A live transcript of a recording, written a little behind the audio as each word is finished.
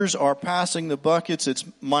are passing the buckets. It's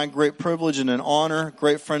my great privilege and an honor.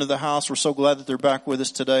 Great friend of the house. We're so glad that they're back with us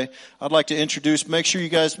today. I'd like to introduce, make sure you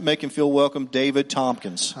guys make him feel welcome, David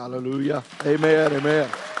Tompkins. Hallelujah. Amen, amen.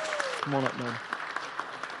 Come on up, man.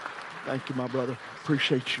 Thank you, my brother.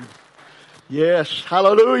 Appreciate you. Yes,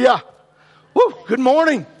 hallelujah. Woo, good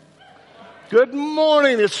morning. Good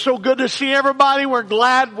morning. It's so good to see everybody. We're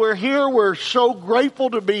glad we're here. We're so grateful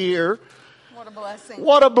to be here. What a blessing.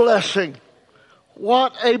 What a blessing.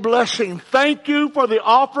 What a blessing. Thank you for the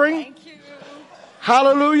offering. Thank you.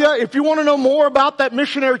 Hallelujah. If you want to know more about that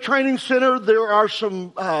missionary training center, there are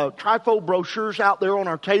some trifold brochures out there on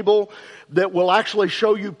our table that will actually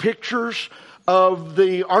show you pictures of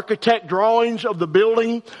the architect drawings of the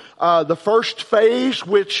building. The first phase,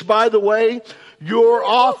 which, by the way, your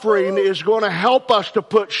offering is going to help us to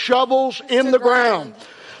put shovels in the ground.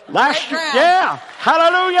 Last year, yeah,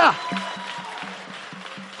 hallelujah.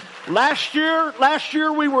 Last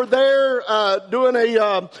year we were there doing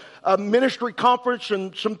a ministry conference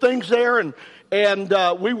and some things there, and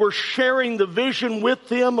we were sharing the vision with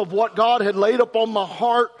them of what God had laid upon my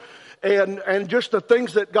heart, and just the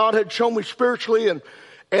things that God had shown me spiritually,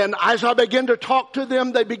 and as I began to talk to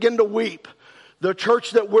them, they began to weep. The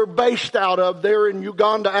church that we're based out of there in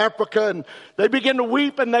Uganda, Africa, and they begin to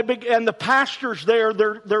weep, and the pastors there,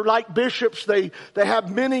 they're like bishops. They have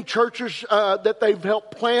many churches that they've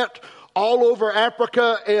helped plant all over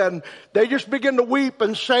Africa, and they just begin to weep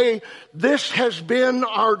and say, this has been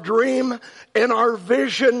our dream and our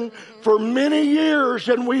vision for many years,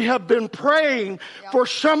 and we have been praying for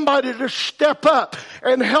somebody to step up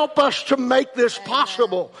and help us to make this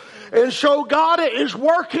possible. And so God is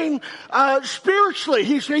working spiritually.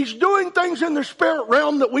 He's doing things in the spirit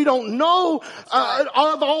realm that we don't know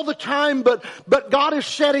of all the time, but God is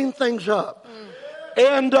setting things up.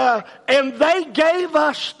 And they gave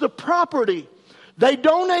us the property. They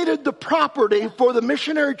donated the property for the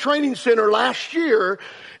missionary training center last year.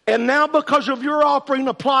 And now, because of your offering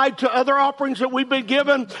applied to other offerings that we've been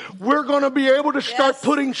given, we're going to be able to start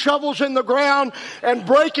putting shovels in the ground and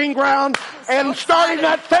breaking ground and starting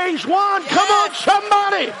at phase one. Come on,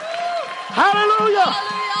 somebody. Hallelujah.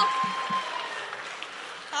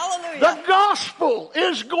 Hallelujah. The gospel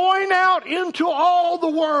is going out into all the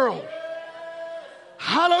world.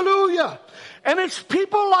 Hallelujah. And it's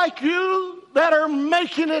people like you that are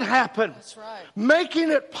making it happen. That's right. Making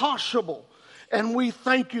it possible. And we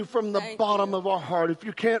thank you from the bottom of our heart. If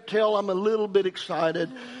you can't tell, I'm a little bit excited.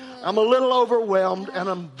 I'm a little overwhelmed, and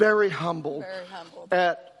I'm very humbled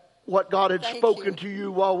at what God had spoken to you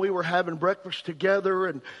while we were having breakfast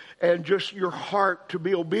together, and just your heart to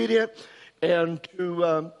be obedient and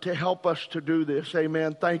to help us to do this.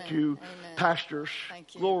 Amen. Thank you, pastors.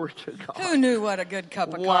 Thank you. Glory to God. Who knew what a good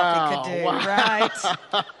cup of coffee could do, right?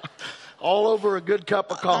 All over a good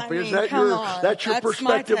cup of coffee. I mean, that's your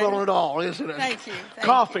perspective on it all, isn't it? Thank you.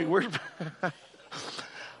 Coffee.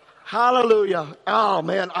 Hallelujah. Oh,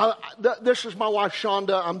 man. This is my wife,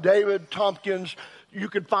 Shonda. I'm David Tompkins. You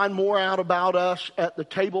can find more out about us at the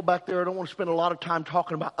table back there. I don't want to spend a lot of time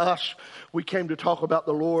talking about us. We came to talk about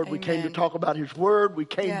the Lord. Amen. We came to talk about His Word. We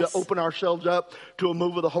came to open ourselves up to a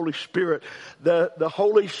move of the Holy Spirit. The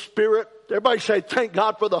Holy Spirit, everybody say, thank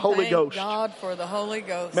God for the Holy Ghost. Thank God for the Holy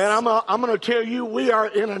Ghost. Man, I'm going to tell you, we are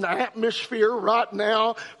in an atmosphere right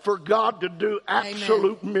now for God to do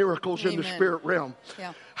absolute miracles in the spirit realm.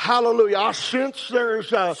 Yeah. Hallelujah. I sense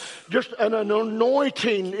there's just an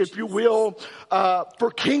anointing, if you will, for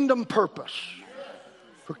kingdom purpose.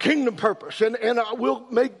 For kingdom purpose. And we'll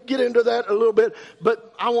get into that a little bit,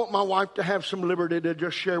 but I want my wife to have some liberty to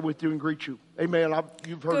just share with you and greet you. Amen.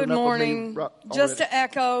 You've heard enough of me. Good morning. Just to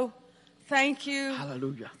echo, thank you.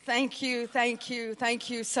 Hallelujah. Thank you, thank you, thank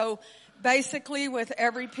you. So basically, with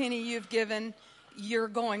every penny you've given, you're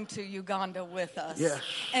going to Uganda with us. Yes.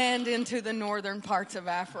 And into the northern parts of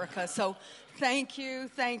Africa. So thank you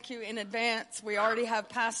in advance. We already have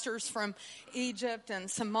pastors from Egypt and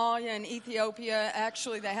Somalia and Ethiopia.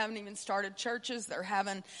 Actually, they haven't even started churches. They're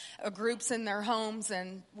having groups in their homes,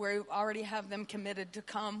 and we already have them committed to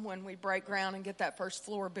come when we break ground and get that first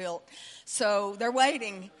floor built. So they're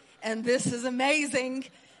waiting, and this is amazing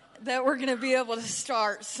that we're going to be able to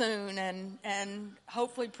start soon and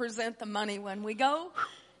hopefully present the money when we go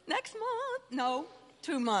next month. No,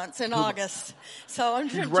 2 months in August. So I'm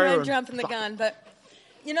jumping the gun. But,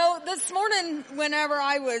 you know, this morning whenever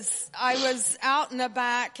I was out in the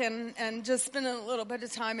back and just spending a little bit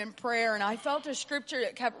of time in prayer, and I felt a scripture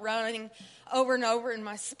that kept running over and over in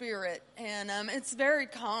my spirit. And it's very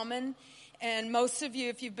common. And most of you,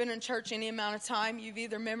 if you've been in church any amount of time, you've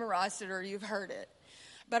either memorized it or you've heard it.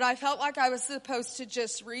 But I felt like I was supposed to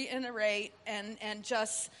just reiterate and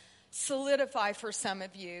just solidify for some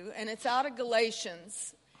of you. And it's out of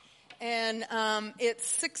Galatians. And it's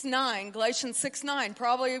 6:9, Galatians 6:9.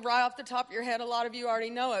 Probably right off the top of your head, a lot of you already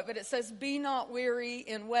know it. But it says, be not weary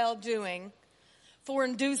in well-doing, for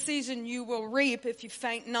in due season you will reap if you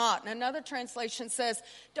faint not. And another translation says,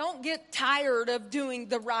 don't get tired of doing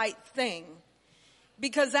the right thing.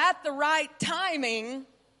 Because at the right timing,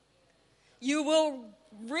 you will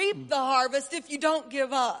reap the harvest if you don't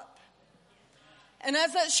give up. And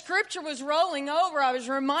as that scripture was rolling over, I was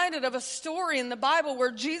reminded of a story in the Bible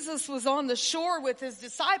where Jesus was on the shore with his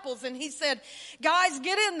disciples, and he said, guys,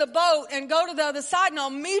 get in the boat and go to the other side, and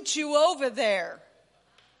I'll meet you over there.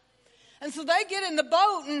 And so they get in the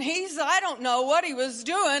boat, and I don't know what he was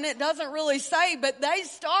doing. It doesn't really say, but they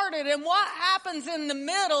started. And what happens in the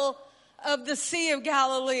middle of the Sea of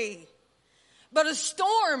Galilee? But a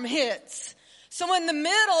storm hits. So in the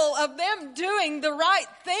middle of them doing the right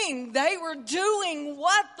thing, they were doing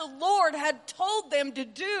what the Lord had told them to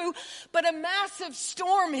do, but a massive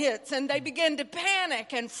storm hits and they begin to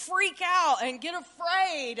panic and freak out and get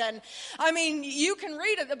afraid. And I mean, you can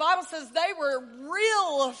read it. The Bible says they were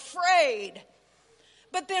real afraid.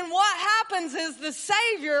 But then what happens is the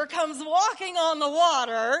Savior comes walking on the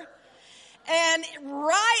water. And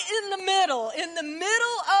right in the middle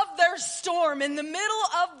of their storm, in the middle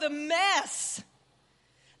of the mess,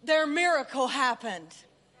 their miracle happened.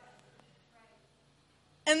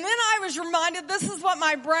 And then I was reminded, this is what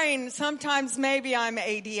my brain, sometimes maybe I'm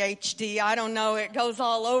ADHD, I don't know, it goes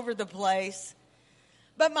all over the place.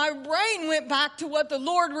 But my brain went back to what the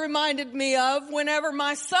Lord reminded me of whenever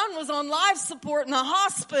my son was on life support in the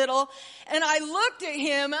hospital. And I looked at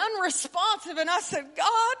him unresponsive and I said,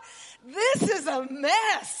 God, this is a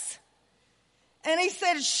mess. And he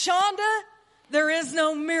said, Shonda, there is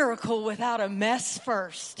no miracle without a mess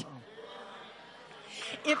first.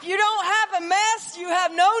 If you don't have a mess, you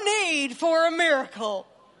have no need for a miracle.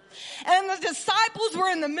 And the disciples were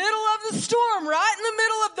in the middle of the storm, right in the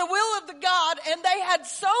middle of the will of the God, and they had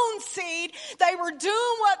sown seed. They were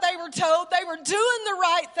doing what they were told. They were doing the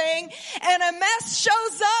right thing, and a mess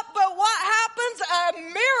shows up, but what happens?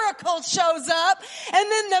 A miracle shows up,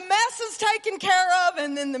 and then the mess is taken care of,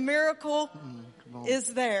 and then the miracle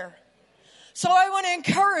is there. So I want to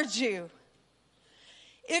encourage you.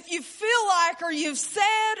 If you feel like, or you've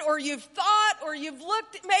said, or you've thought, or you've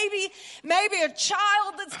looked at maybe a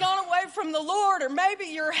child that's gone away from the Lord, or maybe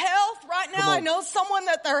your health. Right now I know someone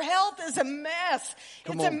that their health is a mess.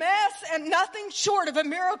 It's a mess, and nothing short of a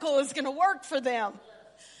miracle is going to work for them.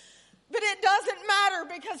 But it doesn't matter,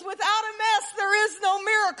 because without a mess, there is no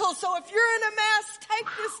miracle. So if you're in a mess, take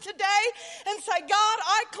this today and say, God,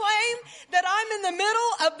 I claim that I'm in the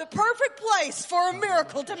middle of the perfect place for a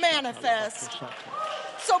miracle to manifest.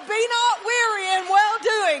 So be not weary in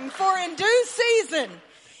well-doing, for in due season,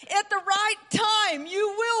 at the right time,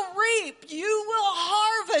 you will reap, you will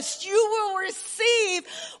harvest, you will receive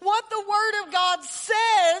what the Word of God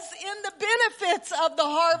says in the benefits of the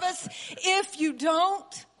harvest if you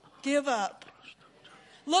don't give up.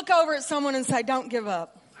 Look over at someone and say, don't give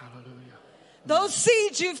up. Hallelujah. Those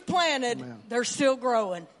seeds you've planted, they're still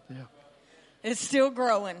growing. Yeah. It's still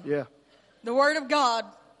growing. Yeah. The Word of God,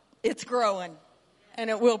 it's growing. And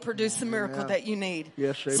it will produce the miracle that you need.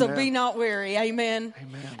 Yes, amen. So be not weary. Amen.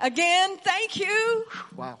 Amen. Again, thank you.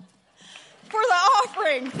 Wow. For the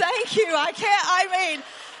offering. Thank you.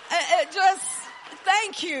 Just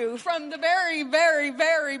thank you from the very, very,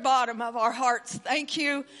 very bottom of our hearts. Thank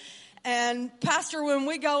you. And Pastor, when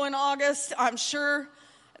we go in August, I'm sure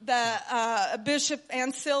that Bishop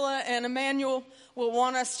Ancilla and Emmanuel will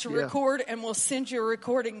want us to record, and we'll send you a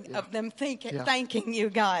recording of them thanking you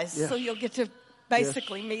guys. So you'll get to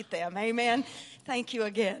basically meet them. Amen. Thank you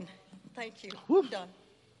again. Thank you. Woo. Done.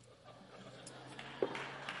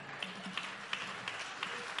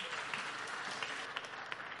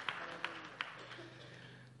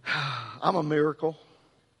 I'm a miracle.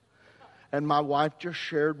 And my wife just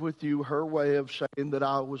shared with you her way of saying that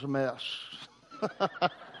I was a mess.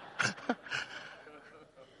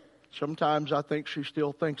 Sometimes I think she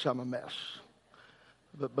still thinks I'm a mess.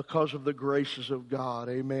 But because of the graces of God,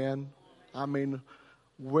 amen. I mean,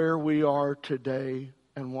 where we are today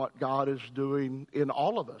and what God is doing in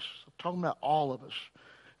all of us. I'm talking about all of us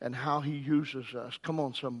and how He uses us. Come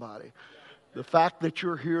on, somebody. The fact that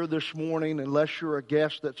you're here this morning, unless you're a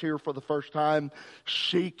guest that's here for the first time,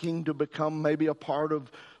 seeking to become maybe a part of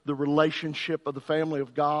the relationship of the family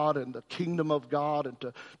of God and the kingdom of God,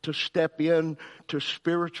 and to step in to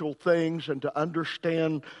spiritual things and to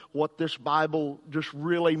understand what this Bible just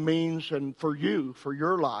really means and for you, for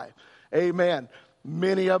your life. Amen.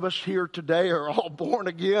 Many of us here today are all born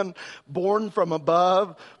again, born from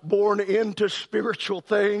above, born into spiritual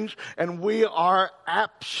things, and we are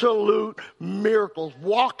absolute miracles,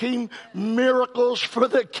 walking miracles for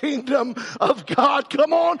the kingdom of God.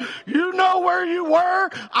 Come on, you know where you were,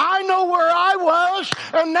 I know where I was,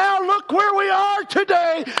 and now look where we are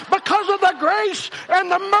today because of the grace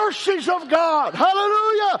and the mercies of God.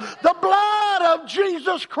 Hallelujah! The blood of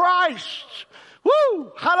Jesus Christ.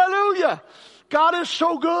 Woo! Hallelujah! God is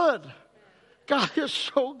so good. God is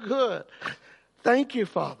so good. Thank you,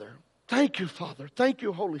 Father. Thank you, Father. Thank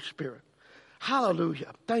you, Holy Spirit.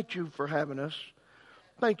 Hallelujah. Thank you for having us.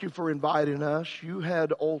 Thank you for inviting us. You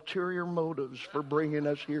had ulterior motives for bringing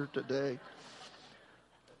us here today.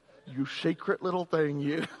 You secret little thing,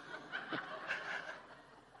 you.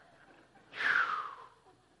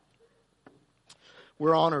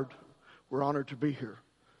 We're honored. We're honored to be here.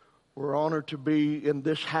 We're honored to be in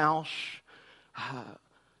this house.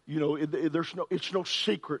 It's no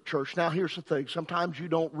secret, church. Now, here's the thing. Sometimes you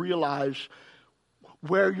don't realize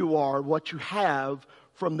where you are, what you have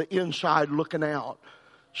from the inside looking out.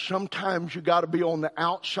 Sometimes you got to be on the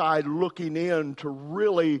outside looking in to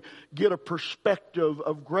really get a perspective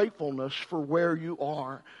of gratefulness for where you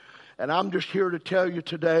are. And I'm just here to tell you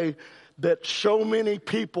today that so many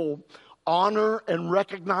people honor and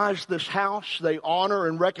recognize this house. They honor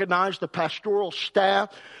and recognize the pastoral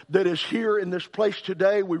staff that is here in this place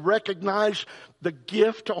today. We recognize the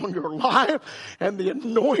gift on your life and the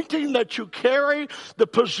anointing that you carry, the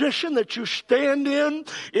position that you stand in.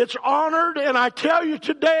 It's honored, and I tell you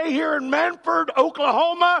today here in Manford,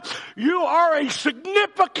 Oklahoma, you are a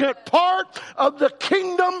significant part of the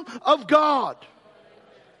kingdom of God.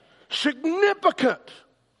 Significant.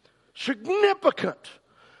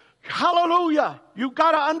 Hallelujah. You've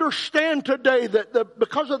got to understand today that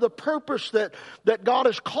because of the purpose that God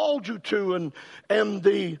has called you to and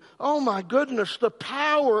the, oh my goodness, the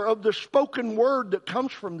power of the spoken word that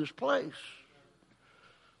comes from this place.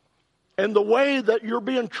 And the way that you're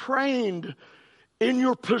being trained in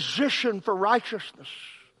your position for righteousness.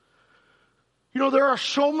 You know, there are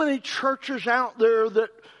so many churches out there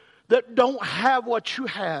that don't have what you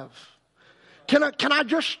have. Can I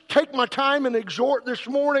just take my time and exhort this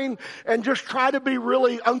morning and just try to be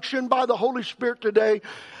really unctioned by the Holy Spirit today?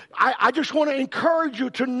 I just want to encourage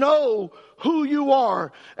you to know who you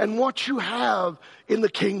are and what you have in the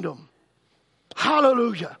kingdom.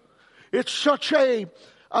 Hallelujah. It's such a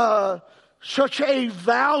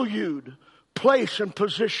valued place and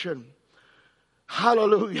position.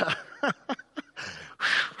 Hallelujah.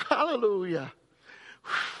 Hallelujah.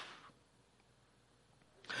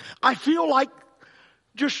 I feel like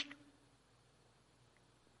just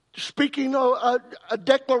speaking a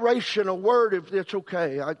declaration, a word, if it's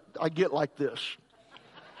okay. I get like this.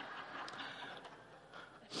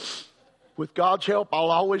 With God's help,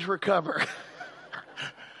 I'll always recover.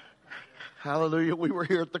 Hallelujah. We were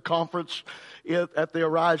here at the conference, at the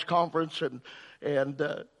Arise conference, and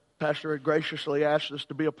Pastor had graciously asked us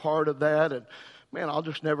to be a part of that. And man, I'll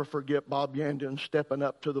just never forget Bob Yandon stepping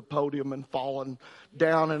up to the podium and falling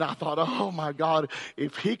down. And I thought, oh my God,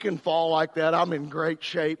 if he can fall like that, I'm in great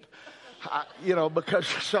shape. Because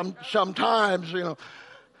sometimes, I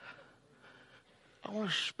want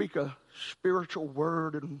to speak a spiritual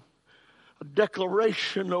word and a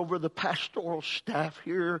declaration over the pastoral staff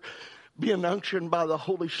here, being unctioned by the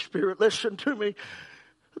Holy Spirit. Listen to me.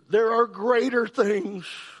 There are greater things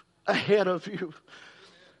ahead of you.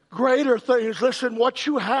 Greater things. Listen, what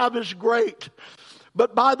you have is great.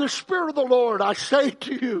 But by the Spirit of the Lord, I say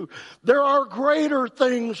to you, there are greater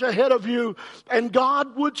things ahead of you. And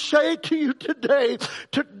God would say to you today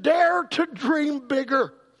to dare to dream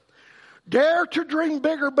bigger. Dare to dream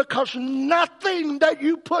bigger, because nothing that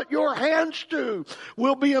you put your hands to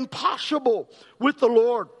will be impossible with the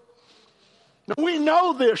Lord. We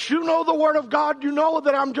know this. You know the Word of God. You know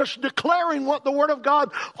that I'm just declaring what the Word of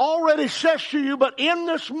God already says to you. But in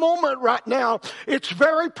this moment right now, it's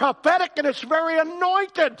very prophetic and it's very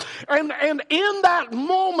anointed. And in that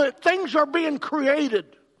moment, things are being created.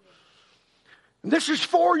 And this is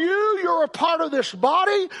for you. You're a part of this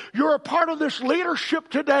body. You're a part of this leadership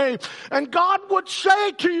today. And God would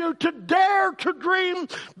say to you to dare to dream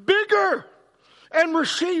bigger and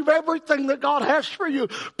receive everything that God has for you.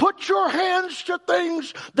 Put your hands to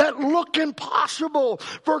things that look impossible,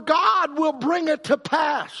 for God will bring it to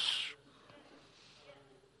pass.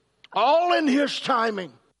 All in His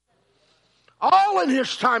timing. All in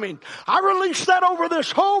His timing. I release that over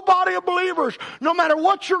this whole body of believers. No matter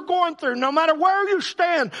what you're going through, no matter where you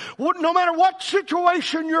stand, no matter what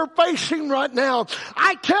situation you're facing right now,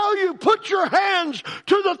 I tell you, put your hands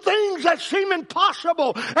to the things that seem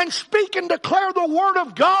impossible and speak and declare the Word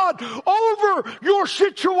of God over your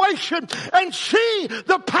situation and see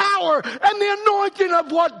the power and the anointing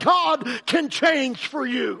of what God can change for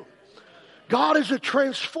you. God is a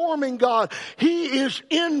transforming God. He is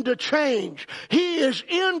into change. He is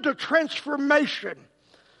into transformation.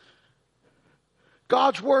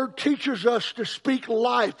 God's Word teaches us to speak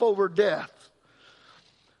life over death.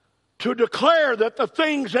 To declare that the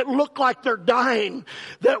things that look like they're dying,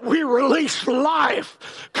 that we release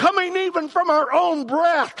life, coming even from our own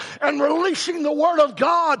breath and releasing the Word of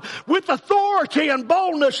God with authority and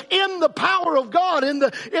boldness in the power of God, in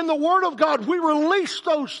the Word of God. We release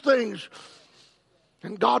those things.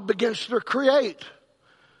 And God begins to create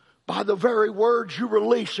by the very words you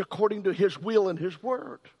release according to His will and His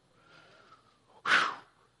Word. Whew.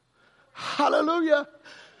 Hallelujah.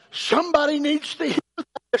 Somebody needs to hear that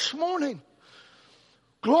this morning.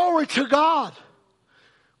 Glory to God.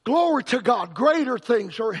 Glory to God. Greater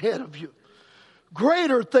things are ahead of you.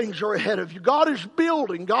 Greater things are ahead of you. God is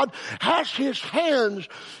building. God has His hands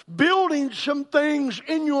building some things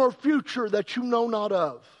in your future that you know not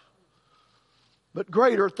of. But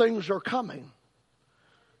greater things are coming.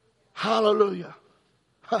 Hallelujah.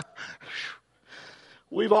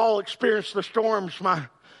 We've all experienced the storms.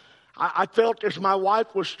 I felt as my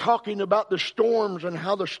wife was talking about the storms and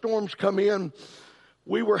how the storms come in.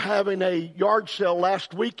 We were having a yard sale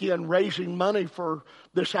last weekend raising money for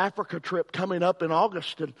this Africa trip coming up in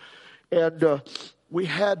August. And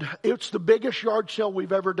it's the biggest yard sale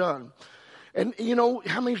we've ever done. And you know,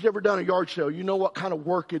 how many's ever done a yard sale? You know what kind of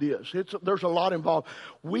work it is. There's a lot involved.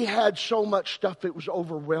 We had so much stuff, it was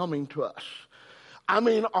overwhelming to us. I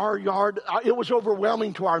mean, our yard, it was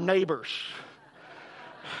overwhelming to our neighbors.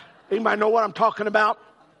 Anybody know what I'm talking about?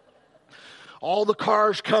 All the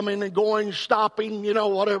cars coming and going, stopping, you know,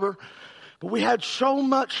 whatever. But we had so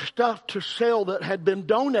much stuff to sell that had been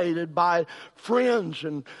donated by friends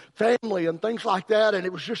and family and things like that. And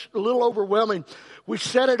it was just a little overwhelming. We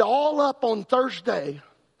set it all up on Thursday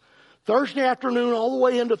afternoon all the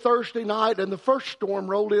way into Thursday night. And the first storm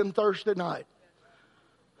rolled in Thursday night.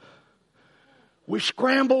 We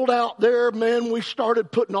scrambled out there, man. We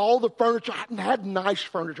started putting all the furniture. I had nice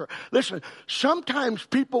furniture. Listen, sometimes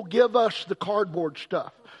people give us the cardboard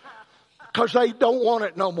stuff because they don't want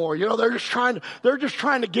it no more. You know, they're just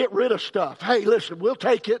trying to get rid of stuff. Hey, listen, we'll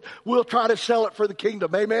take it. We'll try to sell it for the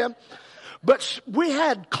kingdom. Amen. But we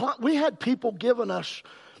had people giving us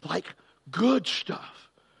like good stuff,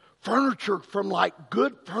 furniture from like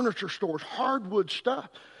good furniture stores, hardwood stuff.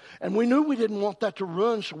 And we knew we didn't want that to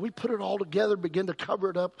ruin, so we put it all together, began to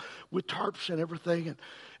cover it up with tarps and everything.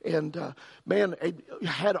 And man, it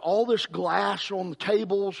had all this glass on the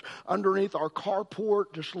tables underneath our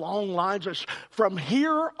carport, just long lines. From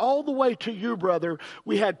here all the way to you, brother,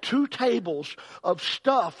 we had 2 tables of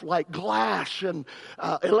stuff like glass and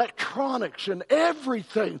electronics and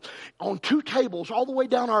everything on 2 tables all the way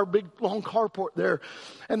down our big long carport there.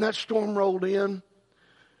 And that storm rolled in.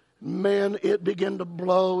 Man, it began to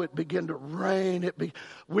blow. It began to rain.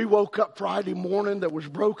 We woke up Friday morning. There was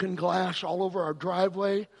broken glass all over our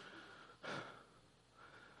driveway.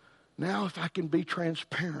 Now, if I can be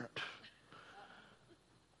transparent,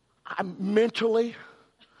 I went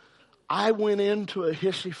into a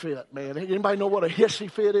hissy fit, man. Anybody know what a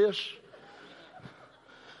hissy fit is?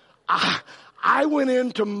 I went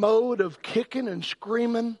into mode of kicking and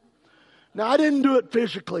screaming. Now, I didn't do it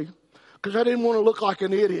physically, because I didn't want to look like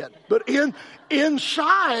an idiot. But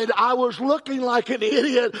inside, I was looking like an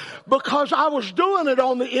idiot because I was doing it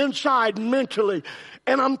on the inside mentally.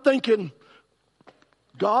 And I'm thinking,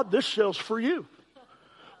 God, this sale's for you.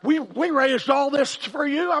 We raised all this for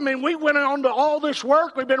you. I mean, we went on to all this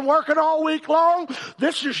work. We've been working all week long.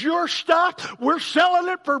 This is your stuff. We're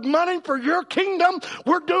selling it for money for your kingdom.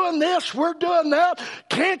 We're doing this. We're doing that.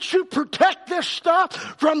 Can't you protect this stuff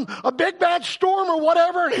from a big bad storm or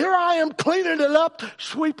whatever? And here I am cleaning it up,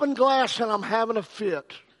 sweeping glass, and I'm having a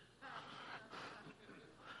fit.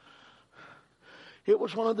 It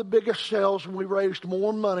was one of the biggest sales, and we raised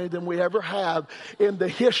more money than we ever have in the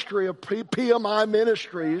history of PMI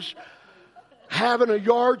Ministries. Having a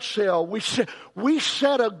yard sale, we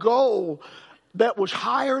set a goal that was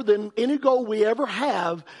higher than any goal we ever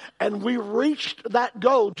have, and we reached that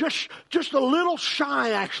goal, just a little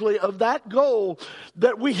shy actually of that goal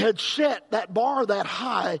that we had set, that bar that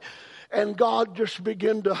high. And God just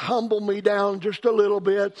began to humble me down just a little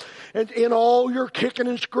bit. And in all your kicking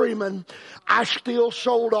and screaming, I still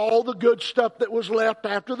sold all the good stuff that was left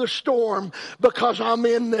after the storm because I'm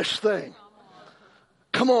in this thing.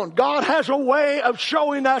 Come on. God has a way of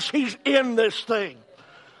showing us He's in this thing.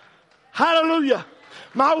 Hallelujah.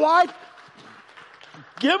 My wife,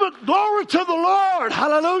 give it glory to the Lord.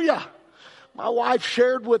 Hallelujah. My wife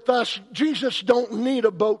shared with us, Jesus don't need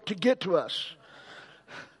a boat to get to us.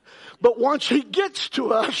 But once He gets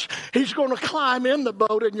to us, He's going to climb in the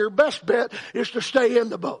boat, and your best bet is to stay in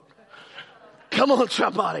the boat. Come on,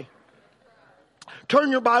 somebody.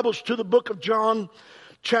 Turn your Bibles to the book of John,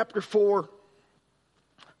 chapter 4.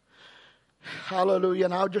 Hallelujah.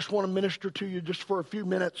 And I just want to minister to you just for a few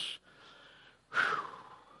minutes.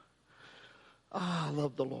 I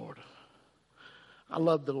love the Lord. I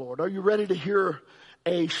love the Lord. Are you ready to hear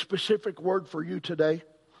a specific word for you today?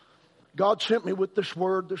 God sent me with this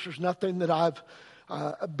word. This is nothing that I've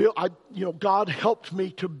built. God helped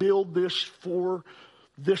me to build this for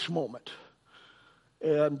this moment.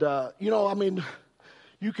 And,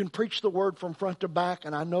 you can preach the word from front to back,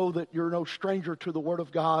 and I know that you're no stranger to the word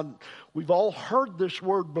of God. We've all heard this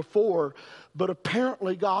word before, but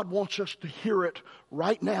apparently God wants us to hear it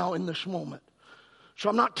right now in this moment. So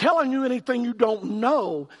I'm not telling you anything you don't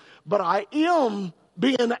know, but I am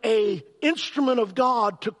being an instrument of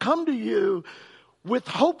God to come to you with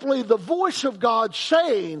hopefully the voice of God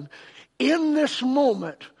saying, in this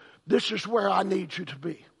moment, this is where I need you to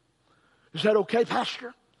be. Is that okay,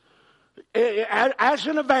 Pastor? As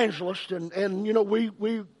an evangelist, and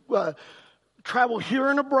we travel here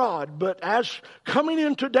and abroad, but as coming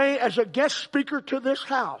in today as a guest speaker to this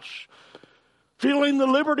house, feeling the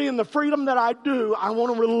liberty and the freedom that I do, I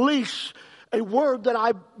want to release a word that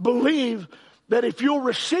I believe that if you'll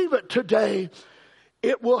receive it today,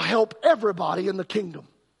 it will help everybody in the kingdom.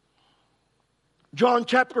 John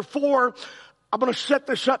chapter 4, I'm going to set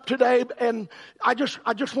this up today, and I just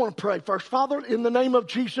want to pray first. Father, in the name of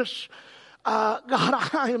Jesus, God,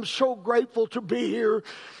 I am so grateful to be here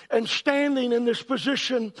and standing in this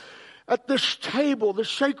position at this table, this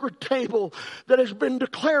sacred table that has been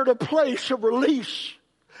declared a place of release.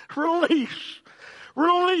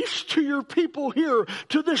 Release to your people here,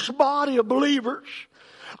 to this body of believers.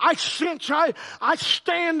 I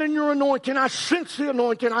stand in your anointing. I sense the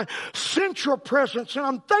anointing. I sense your presence. And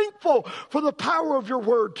I'm thankful for the power of your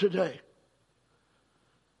word today.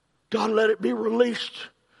 God, let it be released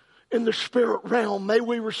in the spirit realm. May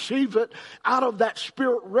we receive it out of that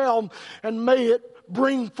spirit realm, and may it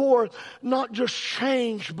bring forth not just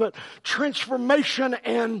change, but transformation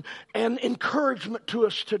and encouragement to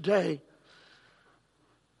us today.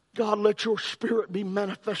 God, let your spirit be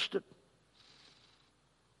manifested.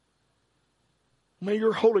 May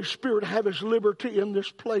your Holy Spirit have his liberty in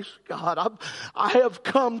this place, God. I have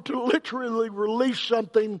come to literally release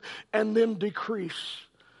something and then decrease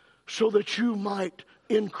so that you might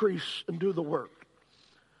increase and do the work.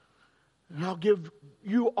 And I'll give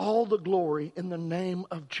you all the glory in the name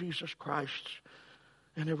of Jesus Christ.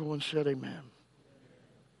 And everyone said amen.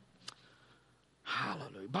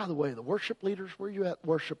 Hallelujah. By the way, the worship leaders, where you at,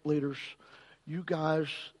 worship leaders? You guys,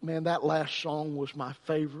 man, that last song was my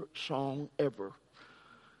favorite song ever.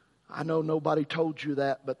 I know nobody told you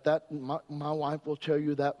that, but my wife will tell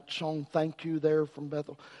you that song, Thank You There from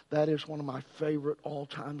Bethel, that is one of my favorite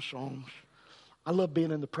all-time songs. I love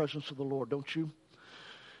being in the presence of the Lord, don't you?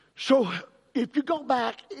 So if you go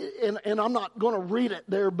back, and I'm not going to read it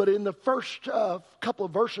there, but in the first couple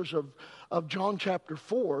of verses of John chapter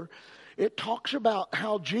 4, it talks about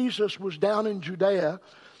how Jesus was down in Judea,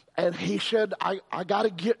 and he said, I got to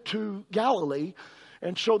get to Galilee.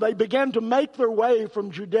 And so they began to make their way from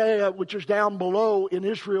Judea, which is down below in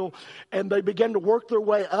Israel, and they began to work their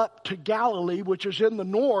way up to Galilee, which is in the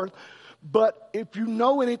north. But if you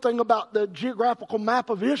know anything about the geographical map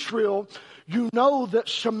of Israel, you know that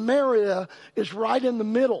Samaria is right in the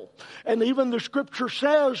middle. And even the scripture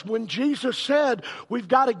says when Jesus said, we've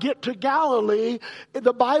got to get to Galilee,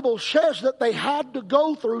 the Bible says that they had to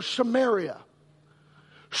go through Samaria.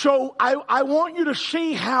 So I want you to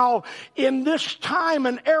see how in this time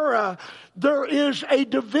and era, there is a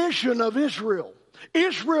division of Israel.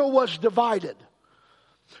 Israel was divided.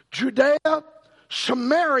 Judea,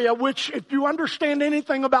 Samaria, which if you understand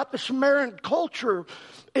anything about the Samaritan culture,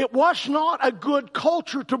 it was not a good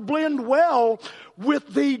culture to blend well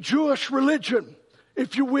with the Jewish religion.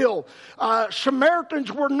 if you will.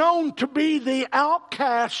 Samaritans were known to be the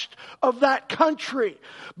outcast of that country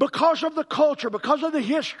because of the culture, because of the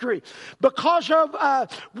history, because of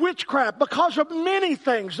witchcraft, because of many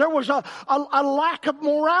things. There was a lack of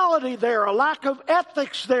morality there, a lack of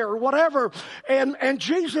ethics there, or whatever. And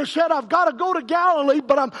Jesus said, I've got to go to Galilee,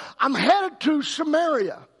 but I'm headed to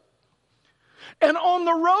Samaria. And on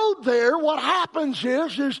the road there, what happens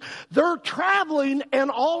is they're traveling, and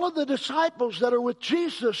all of the disciples that are with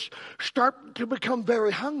Jesus start to become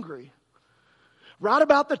very hungry. Right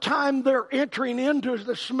about the time they're entering into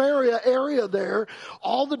the Samaria area there,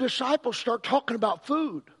 all the disciples start talking about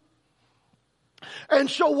food. And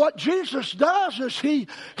so what Jesus does is he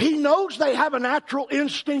knows they have a natural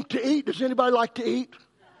instinct to eat. Does anybody like to eat?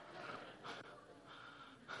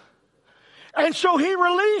 And so he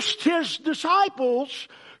released his disciples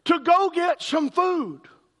to go get some food.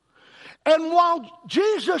 And while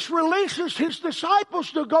Jesus releases his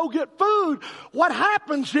disciples to go get food, what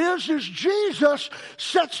happens is Jesus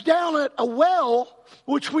sits down at a well,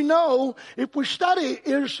 which we know, if we study,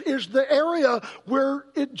 is the area where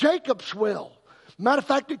Jacob's well. Matter of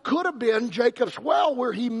fact, it could have been Jacob's well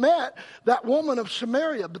where he met that woman of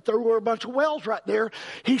Samaria, but there were a bunch of wells right there.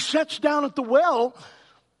 He sits down at the well.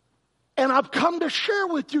 And I've come to share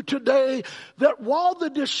with you today that while the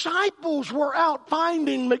disciples were out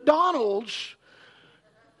finding McDonald's,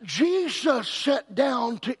 Jesus sat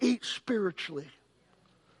down to eat spiritually.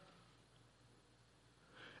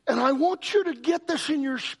 And I want you to get this in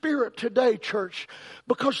your spirit today, church,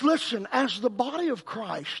 because listen, as the body of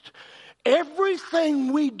Christ,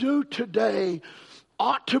 everything we do today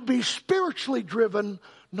ought to be spiritually driven,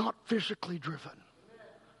 not physically driven.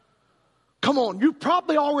 Come on, you've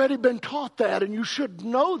probably already been taught that, and you should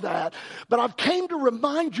know that. But I've came to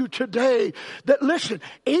remind you today that, listen,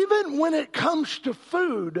 even when it comes to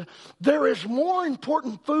food, there is more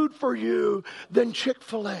important food for you than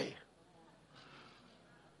Chick-fil-A.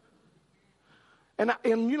 And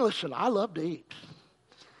you know, listen, I love to eat.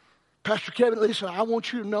 Pastor Kevin, listen, I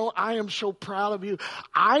want you to know I am so proud of you.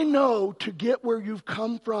 I know to get where you've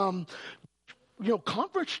come from, you know,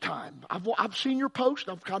 conference time. I've seen your post.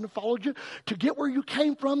 I've kind of followed you. To get where you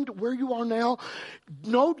came from to where you are now,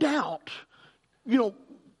 no doubt, you know,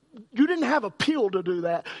 you didn't have a pill to do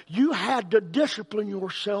that. You had to discipline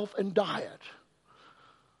yourself and diet.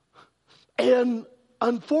 And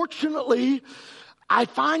unfortunately, I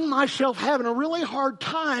find myself having a really hard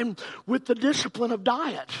time with the discipline of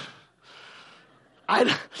diet.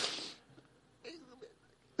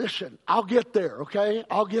 Listen, I'll get there, okay?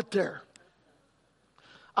 I'll get there.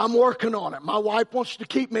 I'm working on it. My wife wants to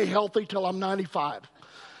keep me healthy till I'm 95.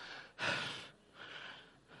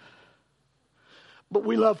 But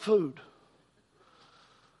we love food.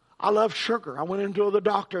 I love sugar. I went into the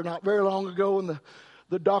doctor not very long ago, and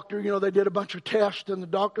the doctor, you know, they did a bunch of tests, and the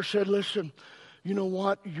doctor said, listen, you know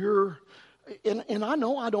what, and I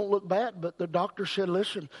know I don't look bad, but the doctor said,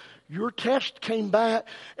 listen, your test came back,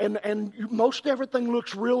 and most everything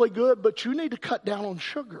looks really good, but you need to cut down on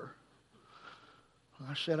sugar.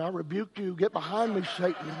 I said, I rebuke you. Get behind me,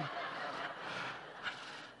 Satan.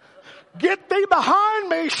 Get thee behind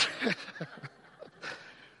me.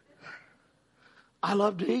 I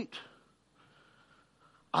love to eat.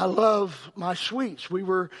 I love my sweets. We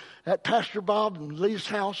were at Pastor Bob and Lee's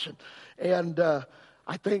house, and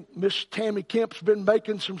I think Miss Tammy Kemp's been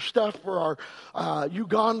making some stuff for our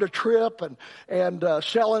Uganda trip and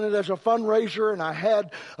selling it as a fundraiser. And I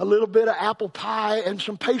had a little bit of apple pie and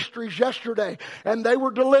some pastries yesterday, and they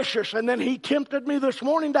were delicious. And then he tempted me this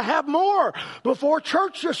morning to have more before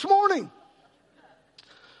church this morning.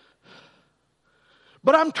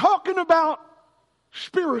 But I'm talking about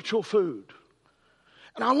spiritual food.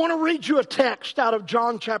 And I want to read you a text out of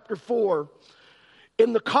John chapter 4.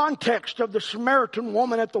 In the context of the Samaritan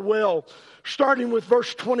woman at the well, starting with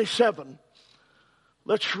verse 27.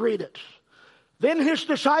 Let's read it. Then his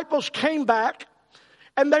disciples came back,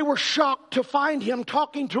 and they were shocked to find him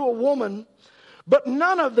talking to a woman, but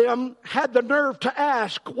none of them had the nerve to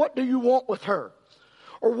ask, what do you want with her?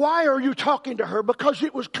 Or why are you talking to her? Because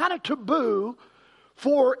it was kind of taboo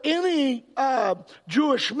for any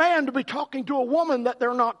Jewish man to be talking to a woman that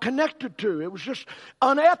they're not connected to. It was just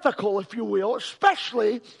unethical, if you will,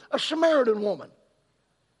 especially a Samaritan woman.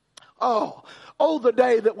 Oh, the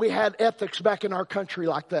day that we had ethics back in our country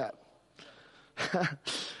like that.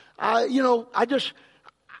 Our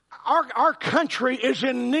country is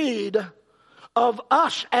in need of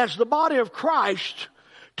us as the body of Christ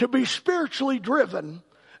to be spiritually driven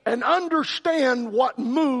and understand what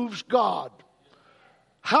moves God.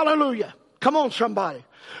 Hallelujah. Come on, somebody.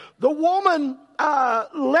 The woman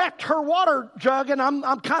left her water jug, and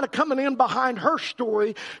I'm kind of coming in behind her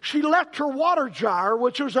story. She left her water jar,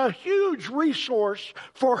 which was a huge resource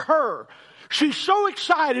for her. She's so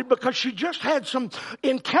excited because she just had some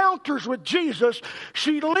encounters with Jesus.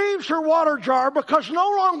 She leaves her water jar because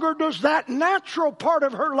no longer does that natural part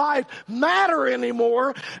of her life matter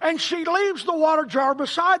anymore. And she leaves the water jar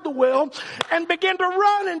beside the well and began to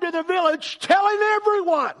run into the village telling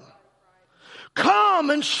everyone, "Come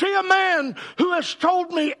and see a man who has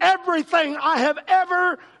told me everything I have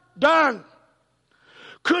ever done.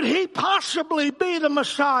 Could he possibly be the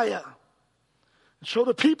Messiah?" So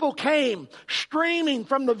the people came streaming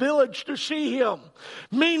from the village to see him.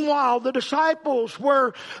 Meanwhile, the disciples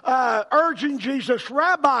were urging Jesus,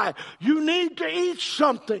 "Rabbi, you need to eat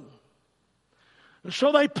something." And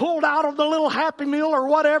so they pulled out of the little Happy Meal or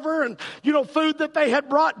whatever, and, food that they had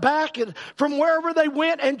brought back and from wherever they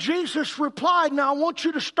went. And Jesus replied, now I want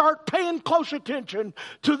you to start paying close attention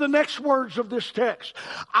to the next words of this text.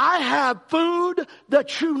 "I have food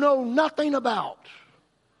that you know nothing about."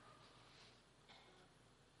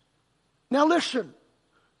 Now listen,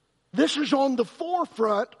 this is on the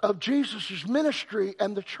forefront of Jesus' ministry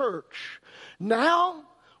and the church. Now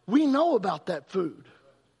we know about that food.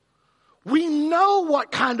 We know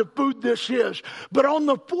what kind of food this is. But on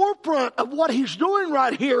the forefront of what he's doing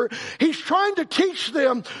right here, he's trying to teach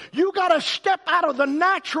them, you got to step out of the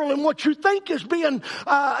natural and what you think is being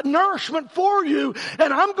nourishment for you.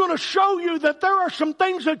 And I'm going to show you that there are some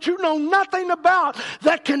things that you know nothing about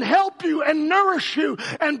that can help you and nourish you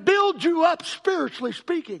and build you up spiritually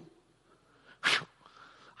speaking. Whew.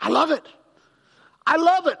 I love it. I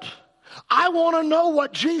love it. I want to know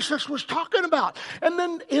what Jesus was talking about. And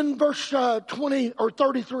then in verse 20 or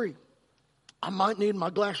 33, I might need my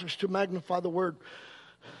glasses to magnify the word.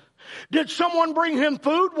 "Did someone bring him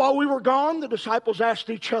food while we were gone?" the disciples asked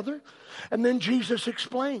each other. And then Jesus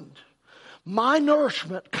explained, "My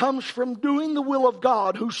nourishment comes from doing the will of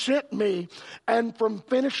God who sent me and from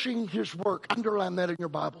finishing his work." Underline that in your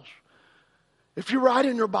Bibles. If you write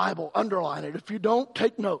in your Bible, underline it. If you don't,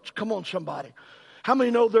 take notes. Come on, somebody. How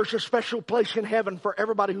many know there's a special place in heaven for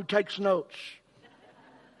everybody who takes notes?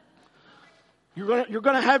 You're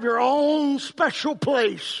going to have your own special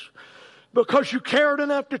place because you cared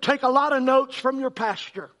enough to take a lot of notes from your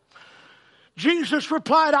pastor. Jesus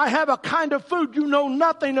replied, "I have a kind of food you know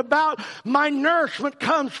nothing about. My nourishment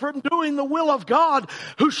comes from doing the will of God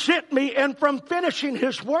who sent me and from finishing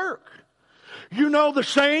his work. You know the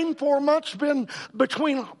saying, 4 months been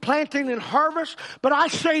between planting and harvest. But I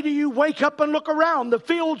say to you, wake up and look around. The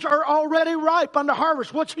fields are already ripe unto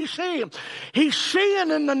harvest." What's he seeing? He's seeing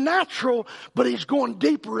in the natural, but he's going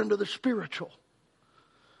deeper into the spiritual.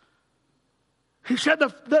 He said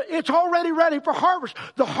it's already ready for harvest.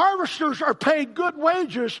 The harvesters are paid good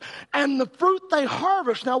wages, and the fruit they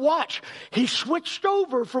harvest. Now watch. He switched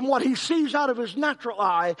over from what he sees out of his natural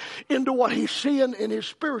eye into what he's seeing in his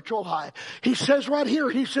spiritual eye. He says right here,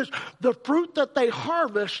 he says, the fruit that they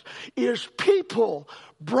harvest is people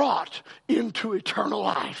brought into eternal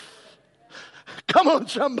life. Come on,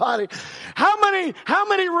 somebody. How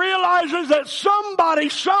many realizes that somebody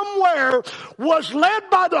somewhere was led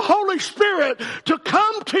by the Holy Spirit to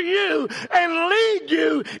come to you and lead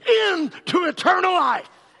you into eternal life?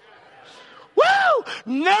 Woo!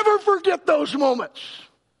 Never forget those moments.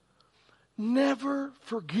 Never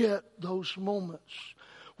forget those moments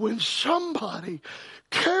when somebody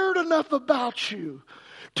cared enough about you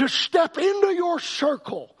to step into your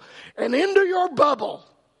circle and into your bubble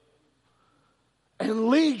and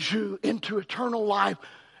lead you into eternal life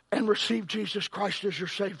and receive Jesus Christ as your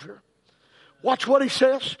Savior. Watch what he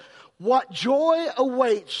says. What joy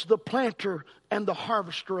awaits the planter and the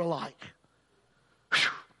harvester alike.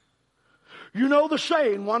 Whew. You know the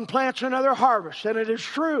saying, one plants, another harvests, and it is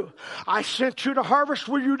true. I sent you to harvest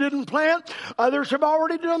where you didn't plant. Others have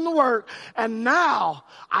already done the work, and now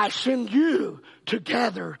I send you to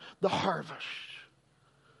gather the harvest.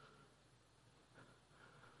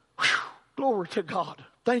 Whew. Glory to God.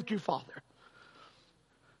 Thank you, Father.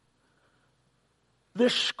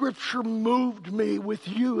 This scripture moved me with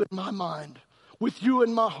you in my mind, with you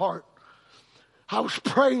in my heart. I was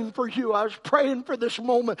praying for you. I was praying for this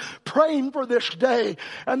moment, praying for this day.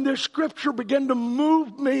 And this scripture began to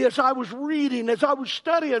move me as I was reading, as I was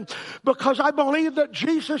studying, because I believe that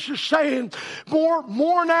Jesus is saying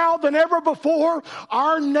more now than ever before,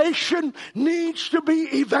 our nation needs to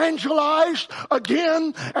be evangelized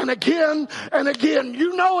again and again and again.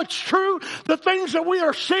 You know it's true. The things that we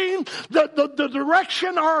are seeing, the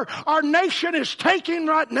direction our nation is taking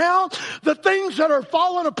right now, the things that are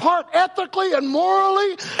falling apart ethically and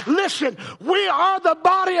morally. Listen, we are the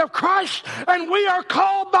body of Christ, and we are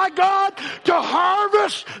called by God to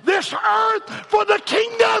harvest this earth for the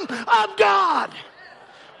kingdom of God.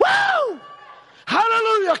 Woo!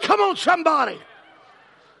 Hallelujah. Come on, somebody.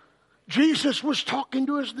 Jesus was talking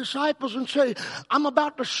to his disciples and saying, I'm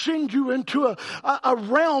about to send you into a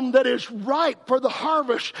realm that is ripe for the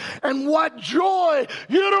harvest. And what joy!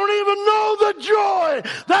 You don't even know the joy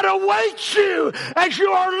that awaits you as you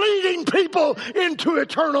are leading people into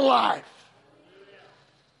eternal life.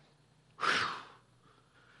 Whew.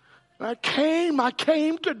 I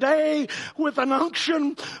came today with an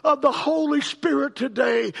unction of the Holy Spirit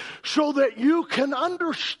today so that you can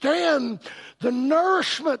understand the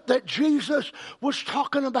nourishment that Jesus was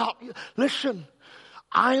talking about. Listen,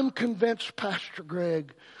 I am convinced, Pastor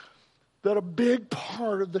Greg, that a big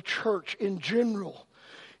part of the church in general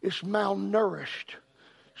is malnourished,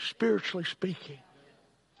 spiritually speaking.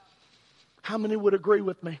 How many would agree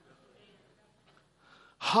with me?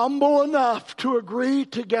 Humble enough to agree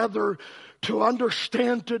together to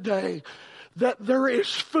understand today that there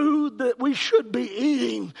is food that we should be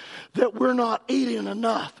eating that we're not eating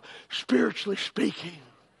enough, spiritually speaking.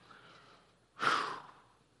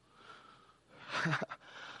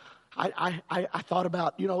 I thought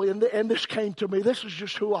about, and this came to me. This is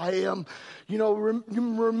just who I am.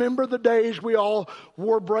 Remember the days we all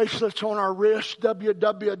wore bracelets on our wrists,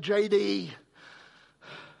 WWJD.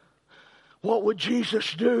 What would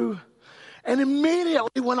Jesus do? And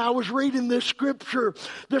immediately when I was reading this scripture,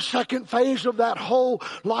 the second phase of that whole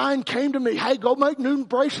line came to me. Hey, go make new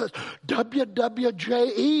bracelets.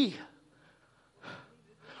 WWJE.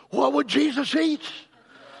 What would Jesus eat?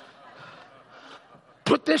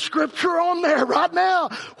 Put this scripture on there right now.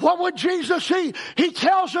 What would Jesus eat? He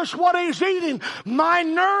tells us what he's eating. My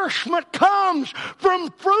nourishment comes from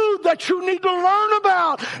food that you need to learn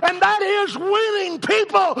about. And that is winning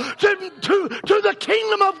people to the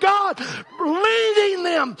kingdom of God.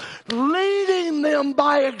 Leading them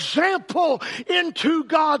by example into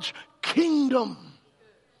God's kingdom.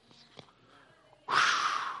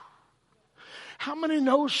 How many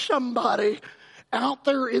know somebody out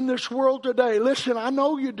there in this world today? Listen, I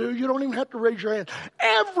know you do. You don't even have to raise your hand.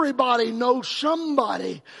 Everybody knows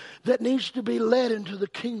somebody that needs to be led into the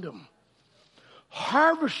kingdom,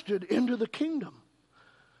 harvested into the kingdom.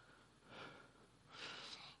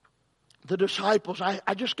 The disciples, I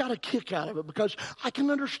just got a kick out of it because I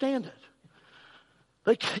can understand it.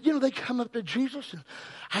 They come up to Jesus and,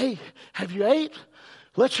 hey, have you ate?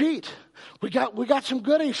 Let's eat. We got some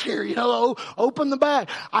goodies here, open the bag.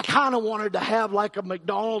 I kind of wanted to have like a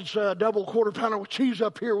McDonald's double quarter pounder with cheese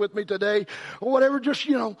up here with me today or whatever. Just,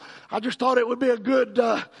 I just thought it would be a good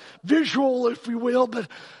visual, if you will. But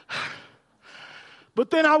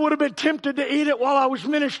then I would have been tempted to eat it while I was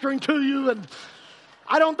ministering to you. And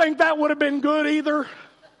I don't think that would have been good either.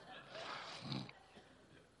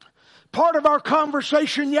 Part of our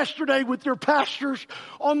conversation yesterday with your pastors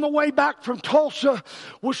on the way back from Tulsa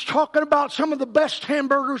was talking about some of the best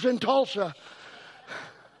hamburgers in Tulsa.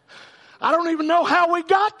 I don't even know how we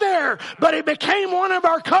got there, but it became one of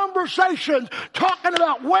our conversations talking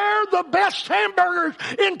about where the best hamburgers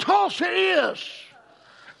in Tulsa is.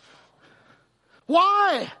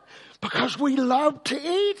 Why? Because we love to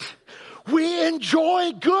eat. We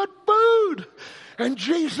enjoy good food. And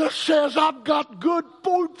Jesus says, I've got good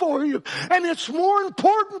food for you. And it's more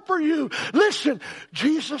important for you. Listen,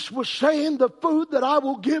 Jesus was saying the food that I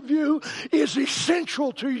will give you is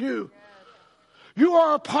essential to you. You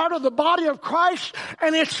are a part of the body of Christ,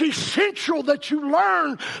 and it's essential that you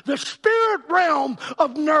learn the spirit realm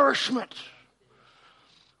of nourishment.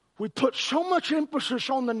 We put so much emphasis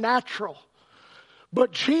on the natural,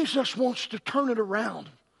 but Jesus wants to turn it around.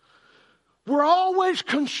 We're always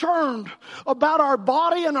concerned about our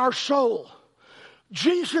body and our soul.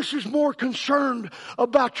 Jesus is more concerned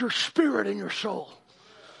about your spirit and your soul.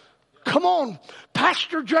 Come on,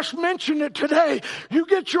 Pastor just mentioned it today. You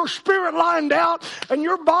get your spirit lined out and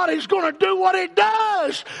your body's going to do what it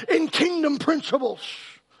does in kingdom principles.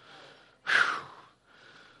 Whew.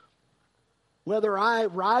 Whether I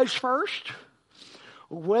rise first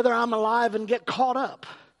or whether I'm alive and get caught up,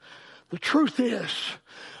 the truth is,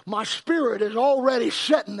 my spirit is already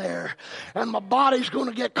sitting there, and my body's going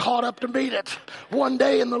to get caught up to meet it one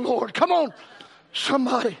day in the Lord. Come on,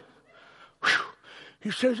 somebody. Whew. He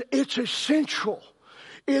says it's essential.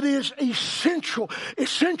 It is essential.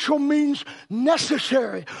 Essential means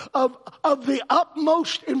necessary, of the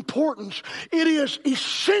utmost importance. It is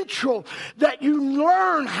essential that you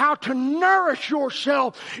learn how to nourish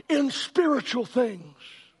yourself in spiritual things.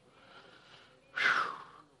 Whew.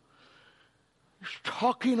 He's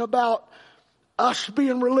talking about us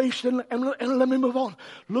being released. And let me move on.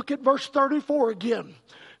 Look at verse 34 again.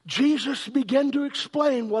 Jesus began to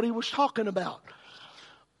explain what he was talking about.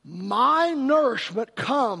 My nourishment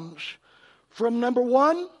comes from, number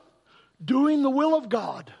one, doing the will of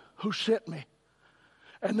God who sent me.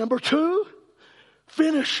 And number two,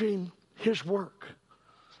 finishing his work.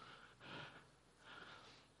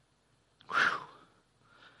 Whew.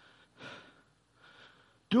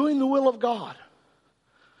 Doing the will of God.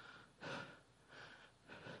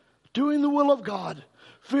 Doing the will of God.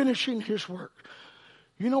 Finishing his work.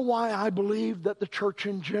 You know why I believe that the church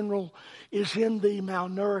in general is in the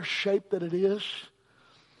malnourished shape that it is?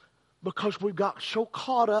 Because we've got so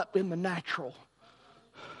caught up in the natural.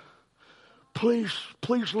 Please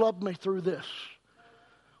love me through this.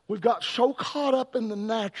 We've got so caught up in the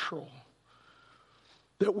natural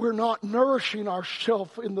that we're not nourishing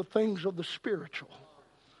ourselves in the things of the spiritual.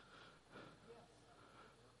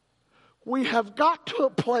 We have got to a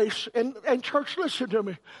place, and church, listen to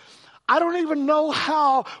me. I don't even know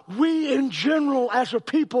how we in general as a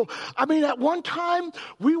people, I mean, at one time,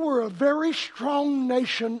 we were a very strong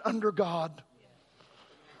nation under God.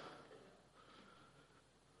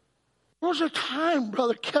 There was a time,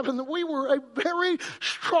 Brother Kevin, that we were a very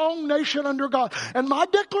strong nation under God. And my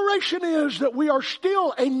declaration is that we are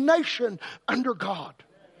still a nation under God.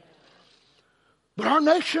 But our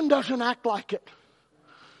nation doesn't act like it.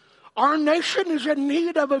 Our nation is in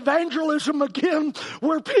need of evangelism again,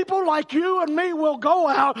 where people like you and me will go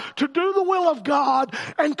out to do the will of God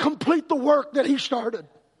and complete the work that he started.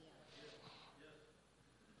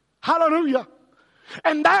 Hallelujah.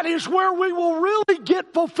 And that is where we will really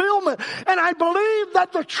get fulfillment. And I believe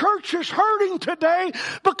that the church is hurting today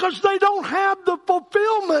because they don't have the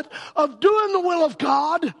fulfillment of doing the will of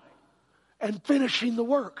God and finishing the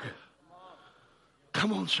work.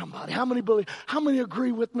 Come on, somebody. How many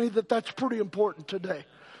agree with me that that's pretty important today?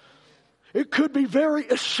 It could be very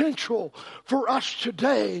essential for us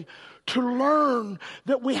today to learn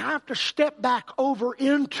that we have to step back over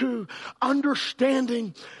into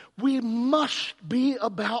understanding we must be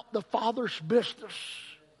about the Father's business.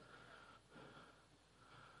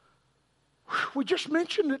 We just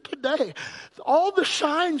mentioned it today. All the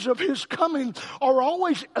signs of his coming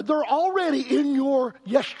they're already in your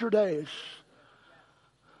yesterdays.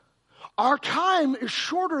 Our time is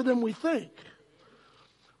shorter than we think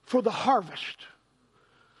for the harvest.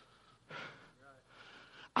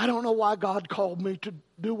 I don't know why God called me to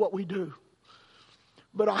do what we do,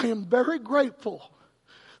 but I am very grateful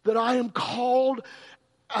that I am called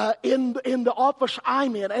in the office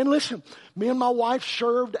I'm in. And listen, me and my wife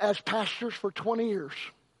served as pastors for 20 years.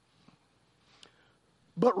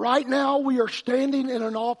 But right now we are standing in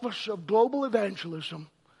an office of global evangelism.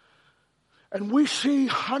 And we see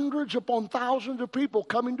hundreds upon thousands of people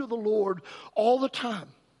coming to the Lord all the time.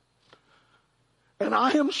 And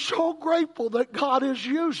I am so grateful that God is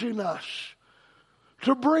using us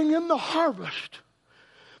to bring in the harvest.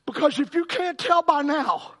 Because if you can't tell by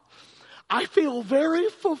now, I feel very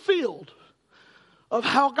fulfilled of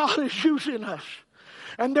how God is using us.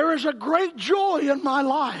 And there is a great joy in my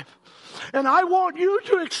life. And I want you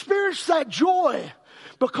to experience that joy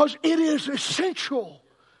because it is essential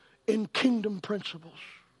in kingdom principles.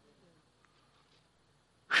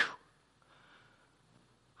 Whew.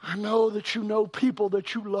 I know that you know people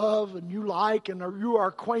that you love and you like and you are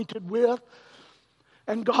acquainted with.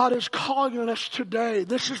 And God is calling us today.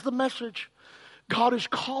 This is the message. God is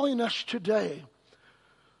calling us today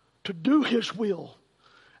to do his will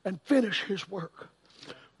and finish his work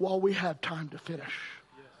while we have time to finish.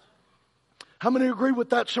 How many agree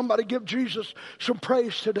with that? Somebody give Jesus some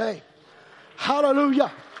praise today.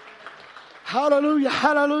 Hallelujah. Hallelujah,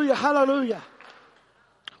 hallelujah, hallelujah.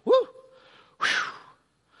 Woo. Whew.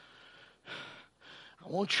 I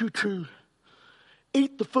want you to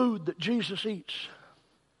eat the food that Jesus eats.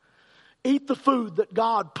 Eat the food that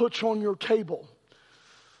God puts on your table.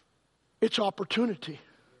 It's opportunity.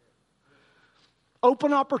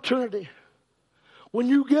 Open opportunity. When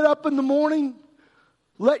you get up in the morning,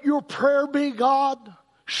 let your prayer be, God,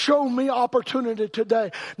 show me opportunity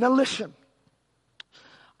today. Now listen.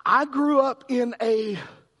 I grew up in I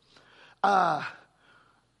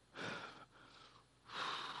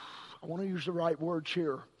want to use the right words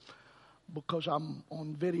here because I'm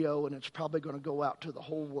on video and it's probably going to go out to the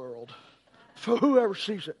whole world for whoever